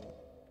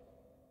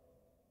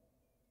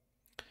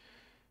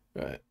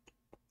 Right.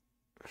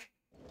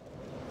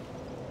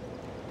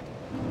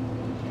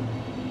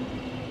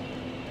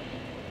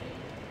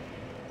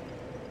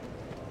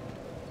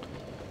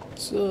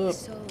 What's up?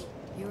 So,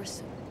 you're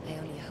so... I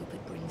only hope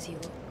it brings you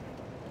up.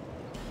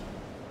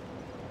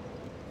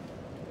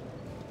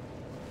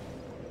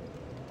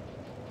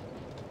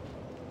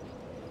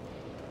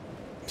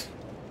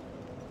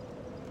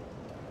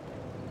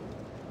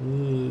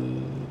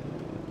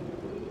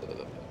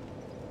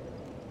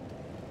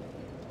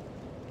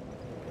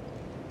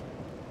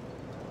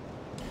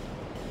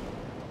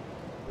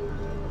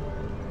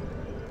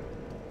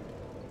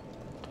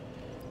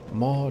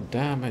 More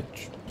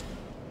damage.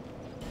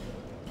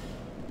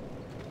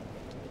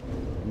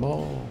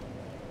 More.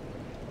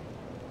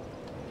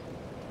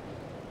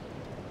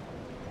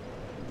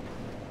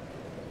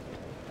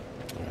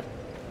 Alright.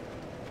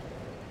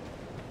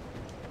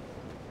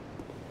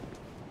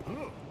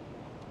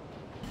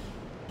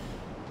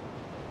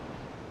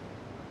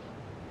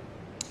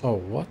 Oh,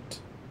 what?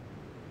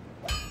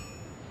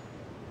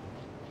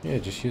 Yeah,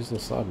 just use the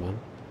slab, man.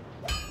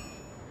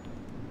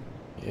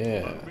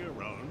 Yeah. I'll be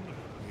around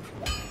if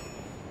you...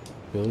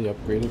 Billy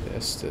upgraded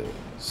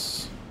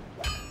Estes.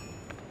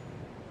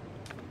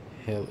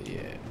 Hell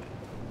yeah.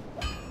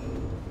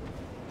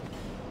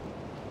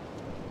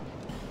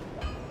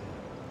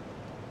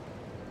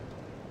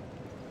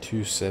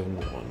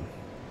 $271.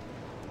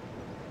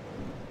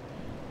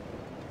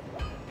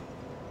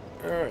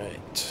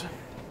 Alright.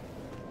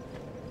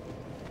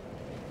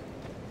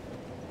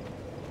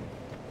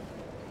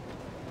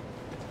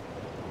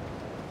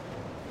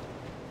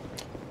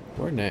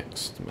 Where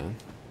next, man?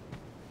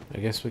 I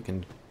guess we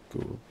can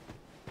go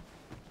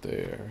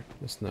there.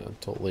 It's not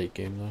until late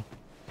game though.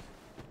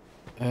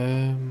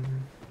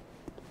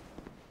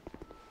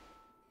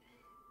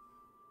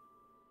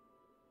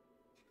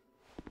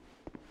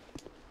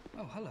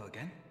 Oh, hello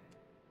again.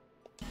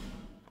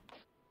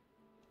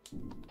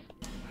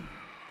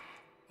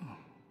 Oh,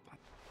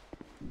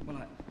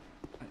 well,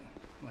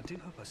 I do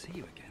hope I see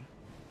you again.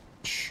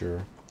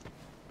 Sure.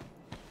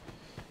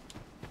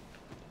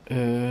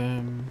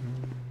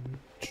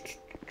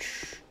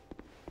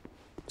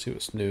 See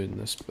what's new in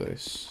this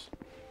place.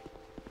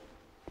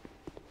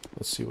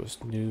 Let's see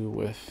what's new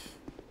with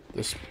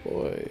this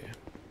boy.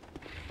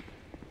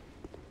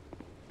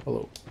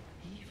 Hello.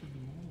 Even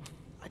more.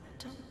 I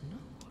don't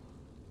know.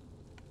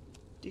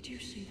 Did you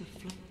see the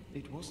flood?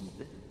 It wasn't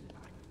there.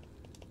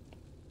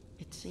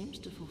 It seems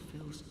to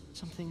fulfill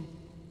something.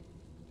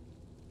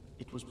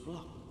 It was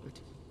blocked, but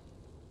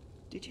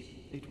did you?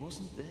 It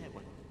wasn't there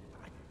when.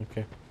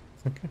 Okay.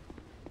 Okay.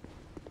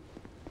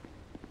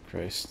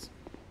 Christ.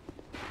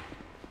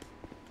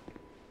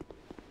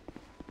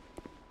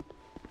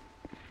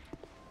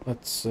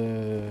 Let's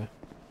I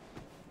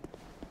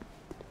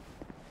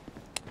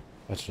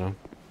don't know.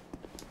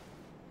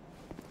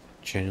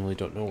 Genuinely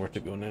don't know where to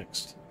go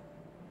next.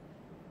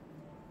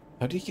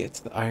 How do you get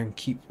to the Iron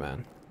Keep,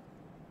 man?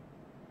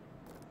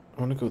 I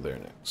want to go there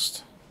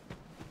next.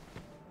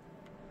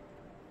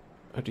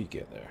 How do you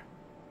get there?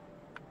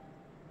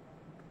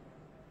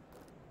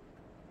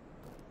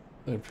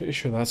 I'm pretty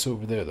sure that's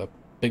over there, that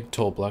big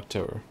tall black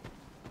tower.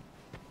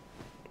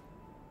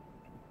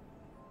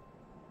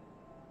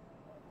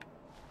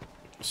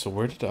 So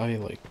where did I,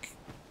 like,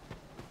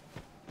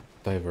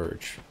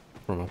 diverge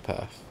from a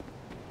path?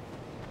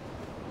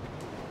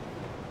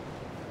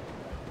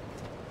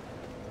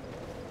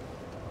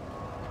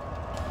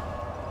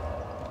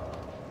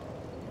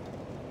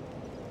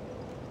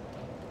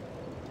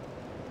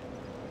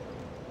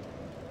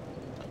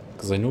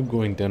 Because I know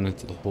going down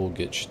into the hole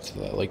gets you to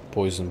that, like,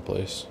 poison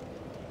place.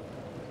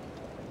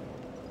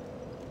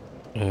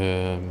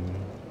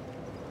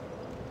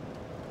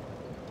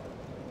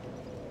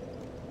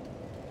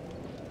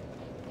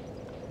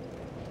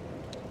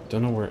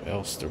 Don't know where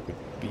else there would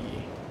be.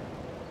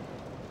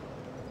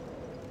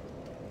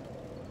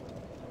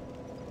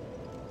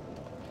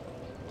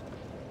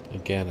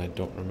 Again, I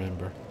don't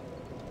remember.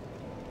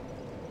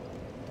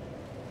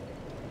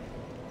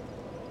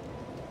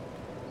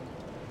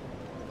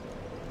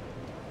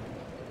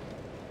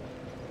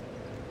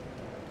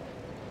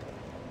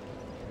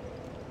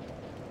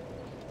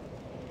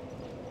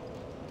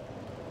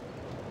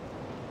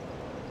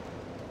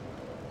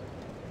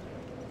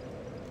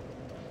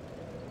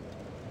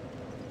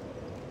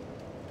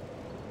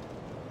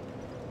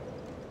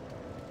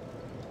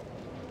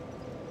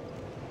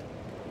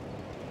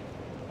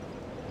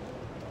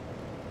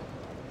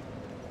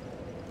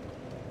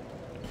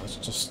 Let's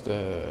just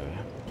go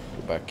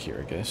back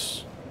here, I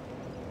guess.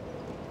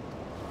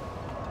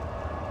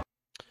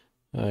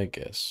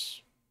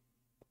 Because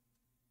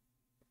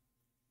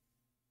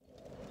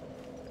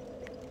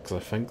I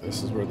think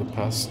this is where the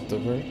paths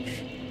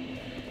diverge.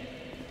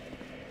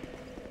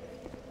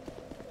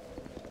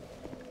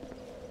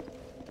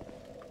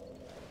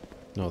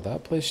 No,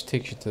 that place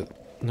takes you to...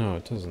 No,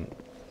 it doesn't.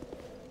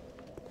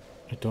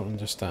 I don't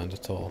understand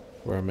at all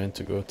where I'm meant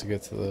to go to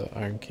get to the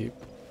Iron Keep.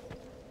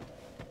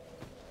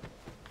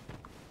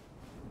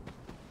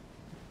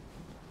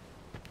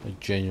 I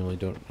genuinely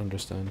don't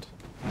understand.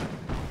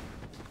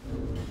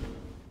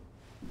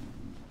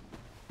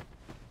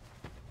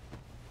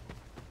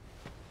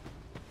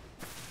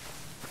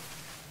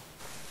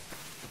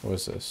 What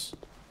is this?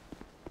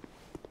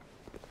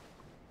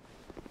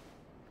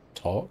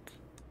 Talk?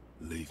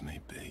 Leave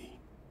me be.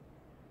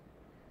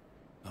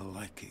 I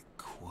like it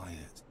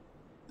quiet.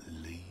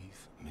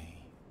 Leave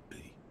me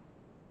be.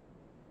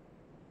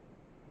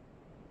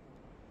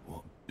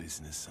 What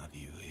business have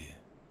you here,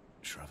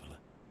 traveller?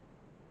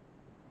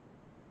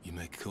 You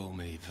may call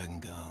me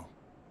Vengal,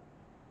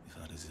 if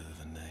I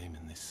deserve a name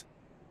in this.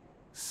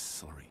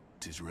 Sorry,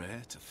 'tis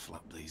rare to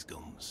flap these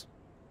gums.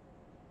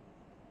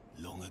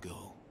 Long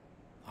ago,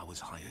 I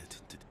was hired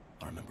to...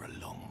 I remember a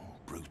long,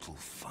 brutal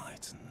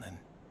fight, and then...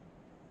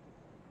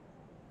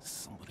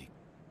 somebody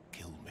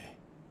killed me.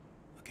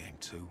 I came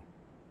to.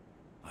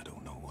 I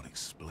don't know what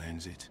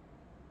explains it.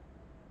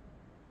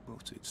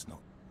 But it's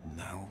not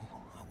now.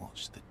 I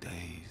watch the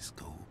days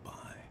go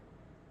by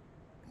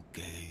and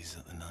gaze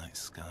at the night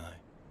sky.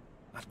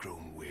 I'd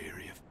grown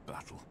weary of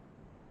battle,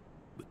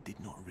 but did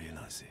not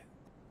realize it.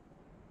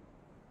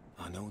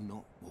 I know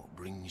not what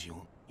brings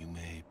you. You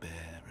may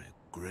bear a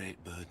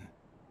great burden,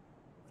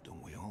 but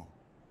don't we all?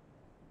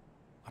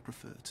 I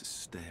prefer to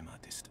stay my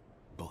distance,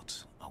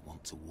 but I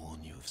want to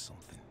warn you of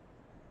something.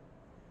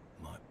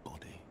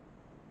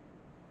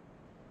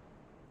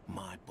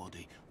 My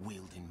body,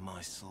 wielding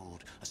my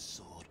sword, a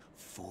sword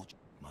forged.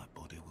 My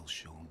body will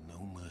show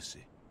no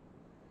mercy.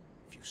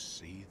 If you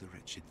see the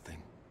wretched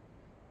thing,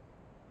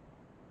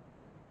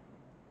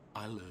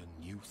 I learn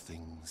new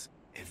things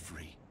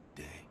every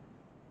day.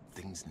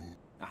 Things and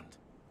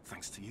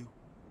thanks to you.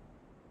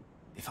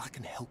 If I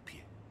can help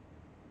you,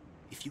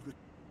 if you...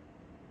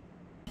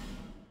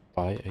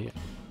 Buy a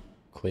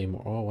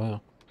claymore. Oh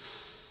wow.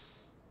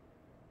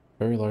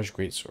 Very large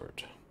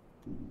greatsword.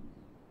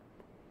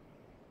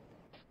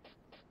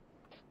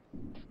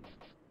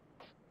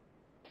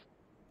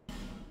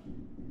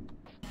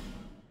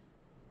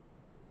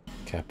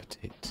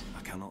 Decapitate.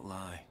 I cannot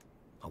lie.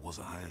 I was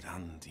a hired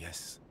hand,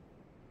 yes.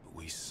 But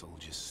we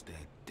soldiers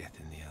stared death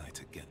in the eye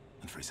to get...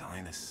 and for His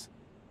Highness.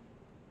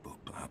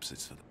 But perhaps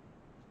it's for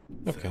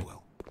the... Okay.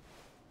 Farewell.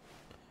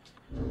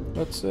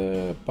 Let's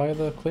buy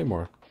the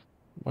claymore.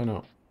 Why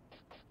not?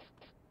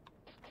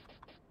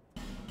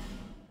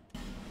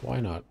 Why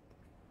not?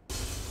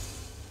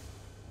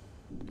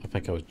 I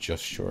think I was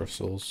just short of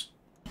souls.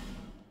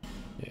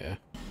 Yeah.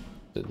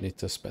 Didn't need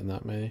to spend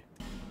that many.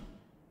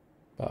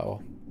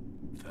 Wow.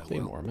 Farewell.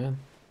 Claymore, man.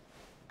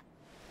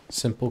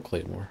 Simple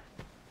claymore.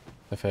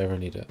 If I ever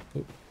need it.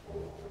 Oop.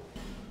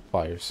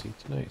 Fire seat.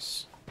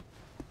 Nice.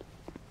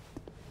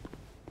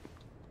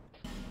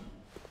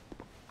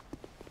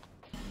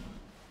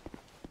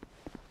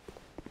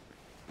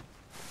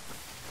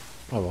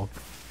 Oh well.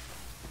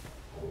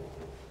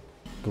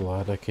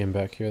 Glad I came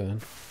back here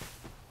then.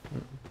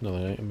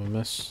 Another item I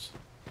missed.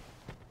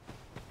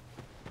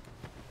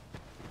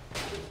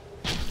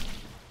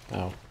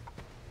 Ow.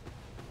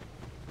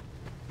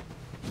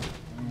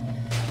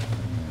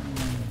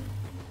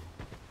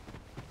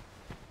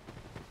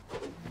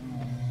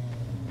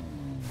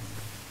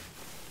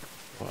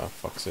 Oh,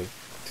 fuck's sake.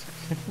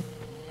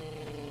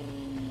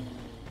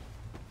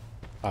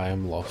 I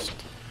am lost.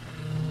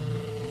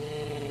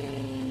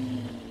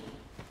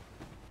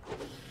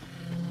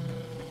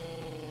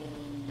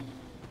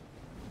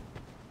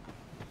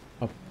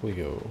 Up we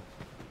go.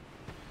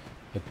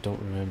 I don't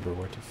remember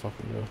where to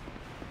fucking go.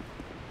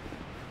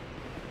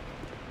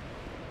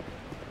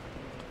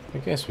 I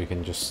guess we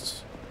can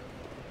just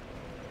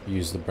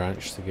use the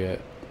branch to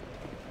get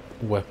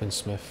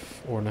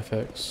weaponsmith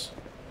ornifex.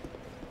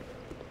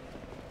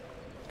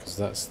 Because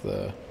that's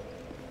the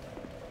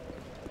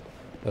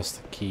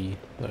key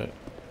that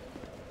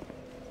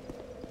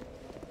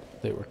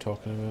they were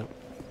talking about.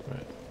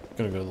 Right,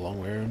 gonna go the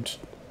long way around.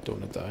 Don't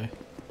want to die.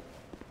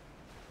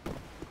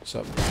 What's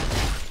up?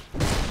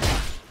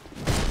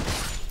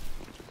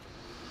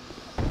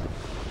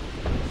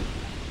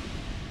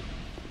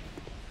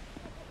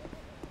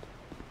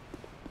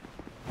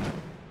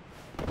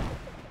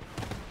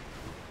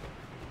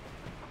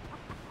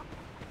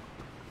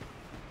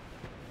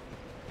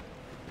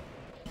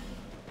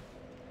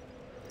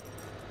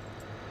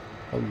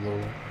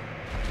 Hello.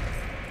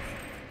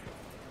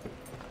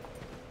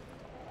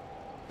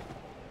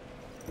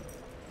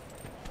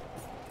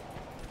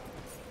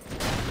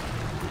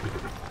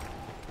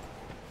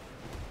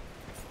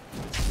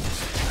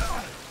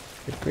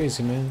 You're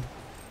crazy, man.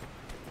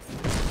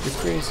 You're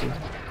crazy.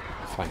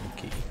 Fine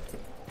key.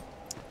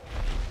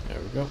 There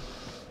we go.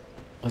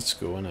 Let's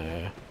go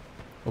and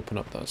open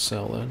up that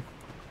cell then.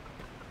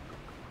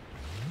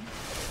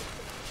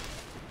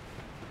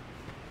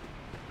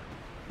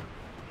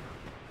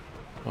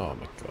 Oh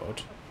my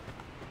god.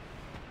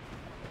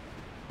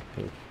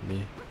 Help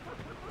me.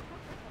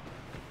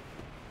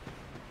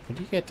 How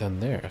do you get down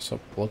there? I saw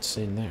blood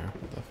stain there.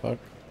 What the fuck?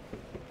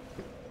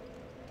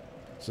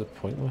 Is it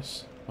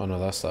pointless? Oh no,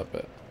 that's that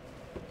bit.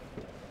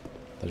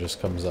 That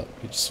just comes up.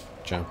 You just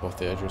jump off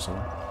the edge or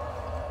something.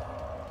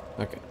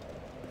 Okay.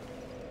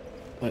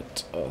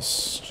 Let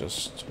us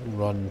just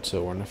run to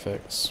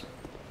Ornifex.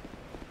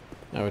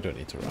 No, we don't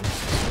need to run.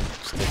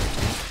 Just take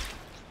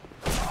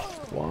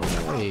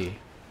our time. Why?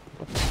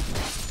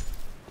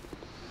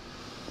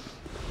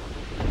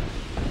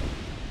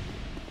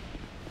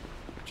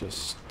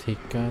 Just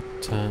take our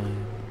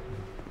time.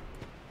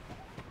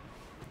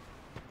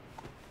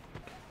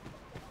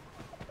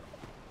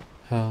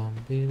 I'll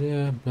be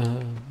there,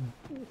 man.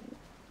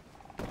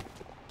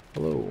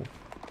 Hello.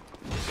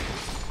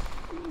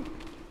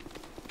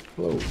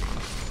 Hello.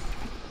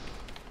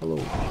 Hello.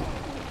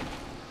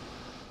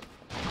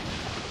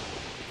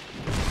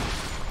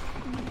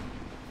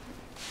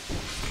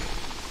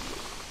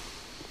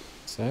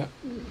 What's that?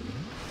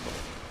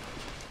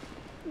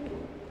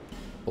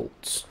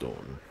 Bolt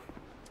stone.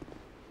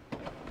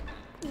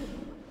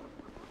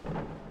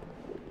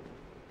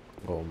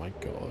 Oh my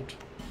god.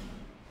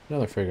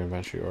 Another fragrant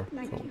adventure or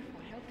Thank cool. you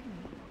for helping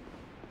me.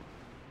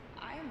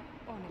 I am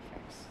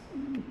Ornifex.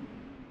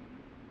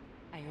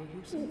 I owe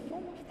you some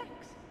form of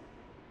thanks,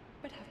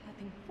 but have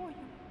nothing for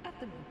you at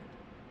the moment.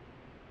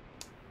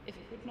 If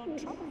it would not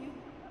trouble you,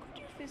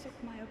 could you visit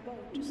my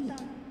abode just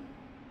down?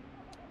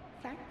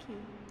 Thank you.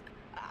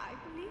 I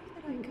believe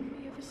that I can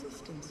be of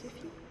assistance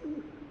if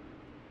you...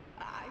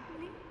 I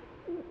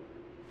believe...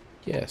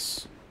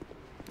 Yes.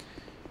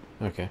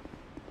 Okay.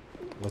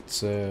 Let's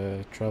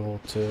travel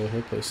to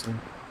her place then.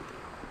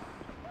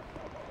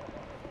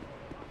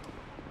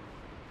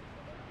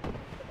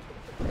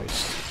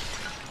 Christ.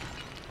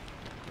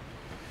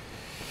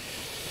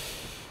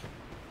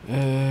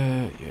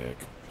 Yeah,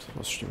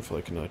 I'll stream for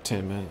like another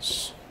 10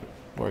 minutes.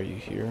 Why are you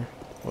here?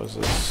 What is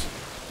this?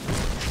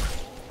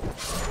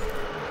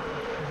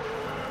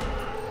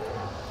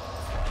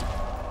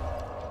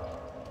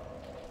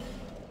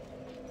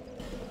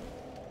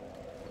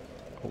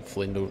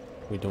 Hopefully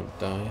we don't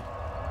die.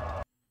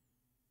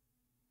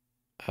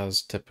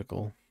 As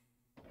typical.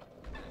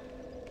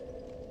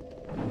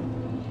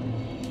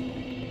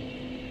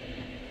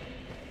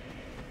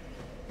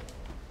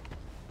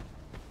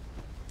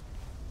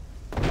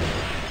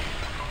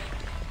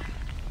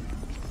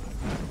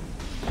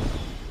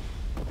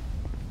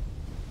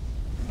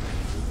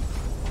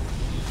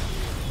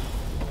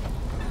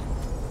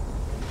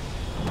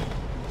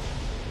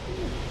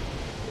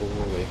 Go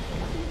away.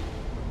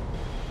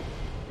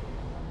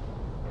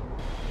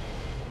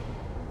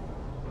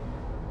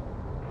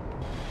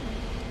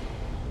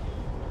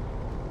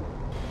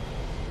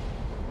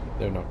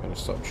 They're not going to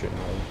stop shooting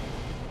at them.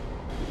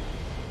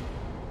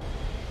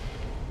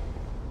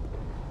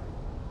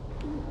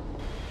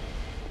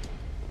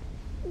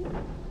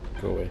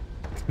 Go away.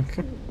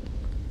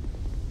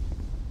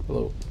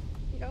 Hello.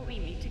 So we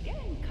meet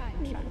again,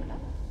 kind traveler.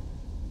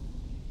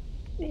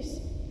 This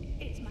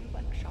is my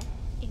workshop.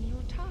 In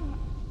your tongue,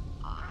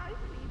 I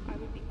believe I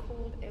would be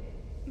called a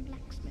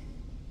blacksmith.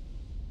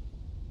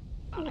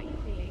 I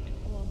create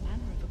all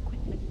manner of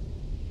equipment.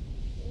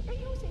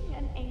 Using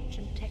an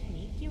ancient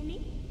technique you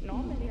need.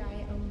 Normally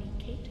I only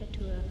cater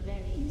to a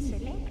very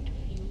select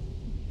few.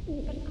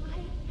 But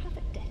I have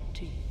a debt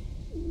to you.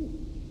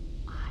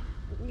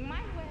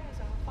 My wares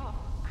are far.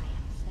 I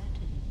am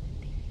certain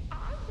that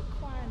I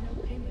require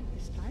no payment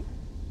this time.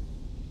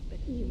 But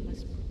you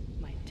must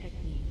put my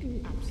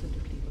technique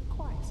absolutely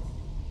requires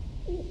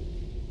it.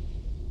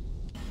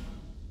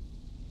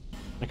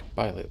 I can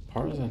buy like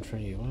Partisan for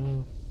you.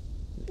 Well,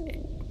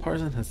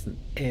 Partisan has an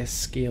S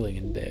scaling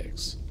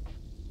index.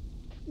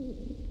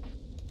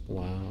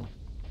 Wow.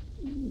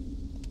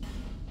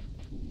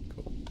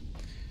 Cool.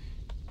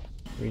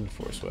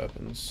 Reinforced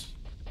weapons.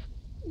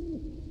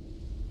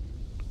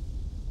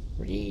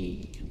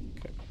 Okay.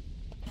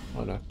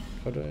 Oh no.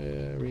 How do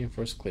I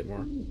reinforce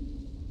Claymore?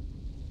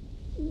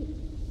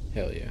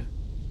 Hell yeah.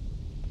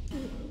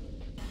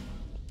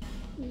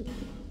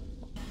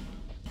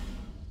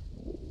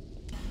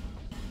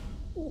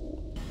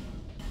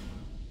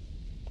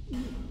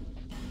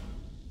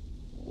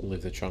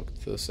 Leave the trunk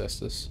to assess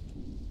this.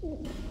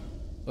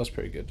 That's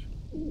pretty good.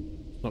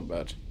 Not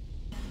bad.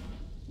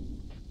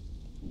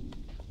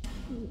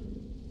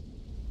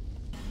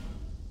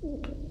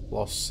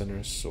 Lost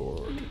Sinner's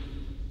Sword.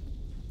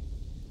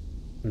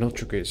 An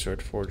ultra great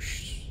sword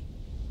forged.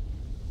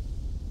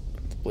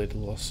 The blade of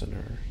Lost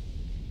Sinner.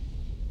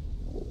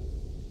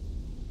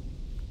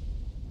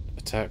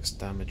 Attacks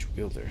damage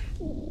wielder.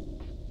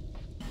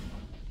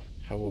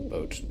 How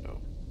about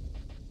no?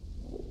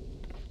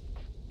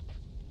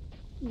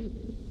 The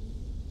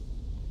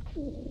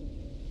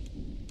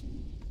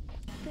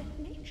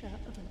nature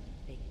of an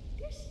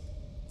this.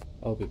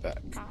 I'll be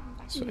back. Come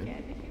back So,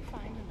 again if you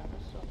find another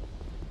soul.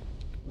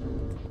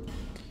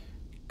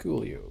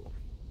 Coolio.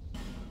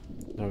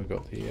 Now we've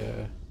got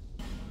the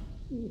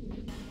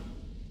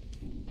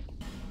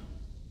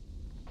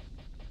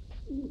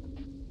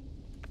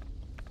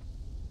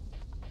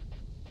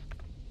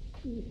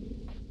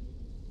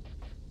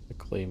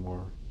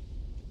Claymore.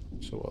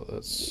 So what?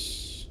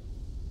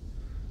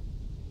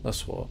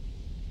 That's what?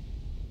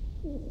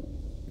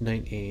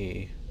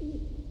 90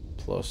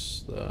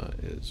 plus that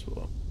is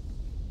what?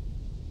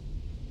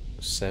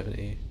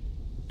 70.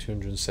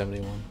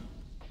 271.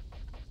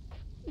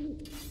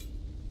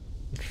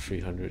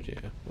 300, yeah.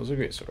 It was a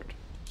great sword.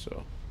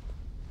 So,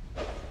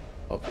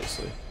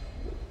 obviously.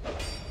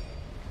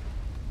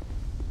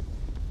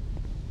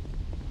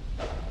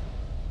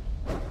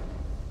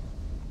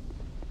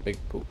 Big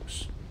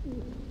pokes.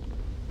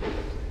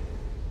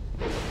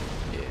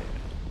 Yeah.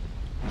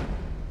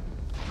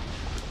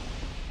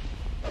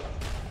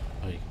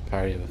 Oh, you can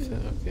parry with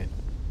it, okay.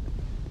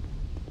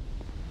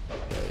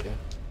 Yeah.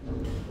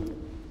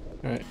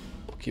 Alright,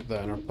 we'll keep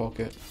that in our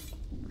pocket.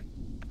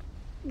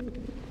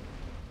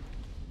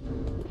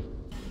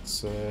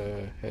 Let's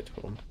head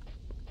home.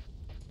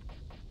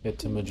 Head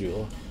to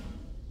Majula.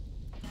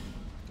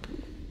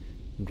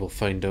 And we'll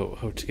find out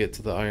how to get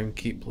to the Iron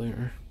Keep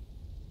later.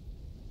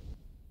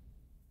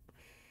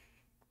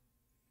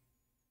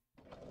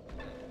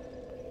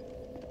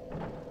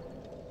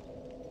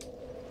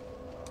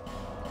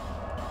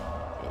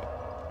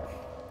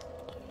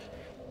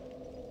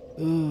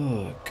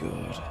 Oh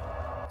god.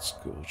 Let's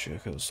go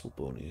check out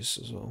Sloboni's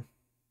as well.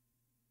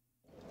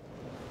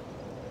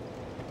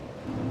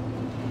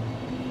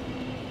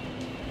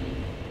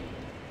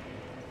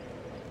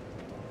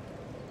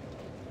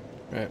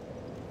 Right.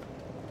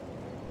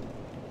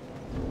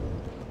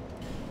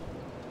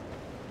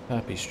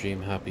 Happy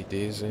stream, happy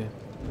days, eh?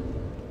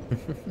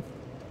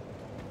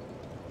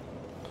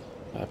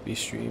 Happy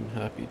stream,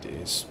 happy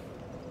days.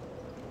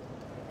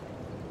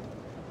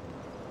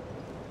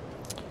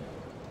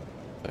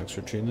 Thanks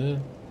for tuning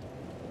in.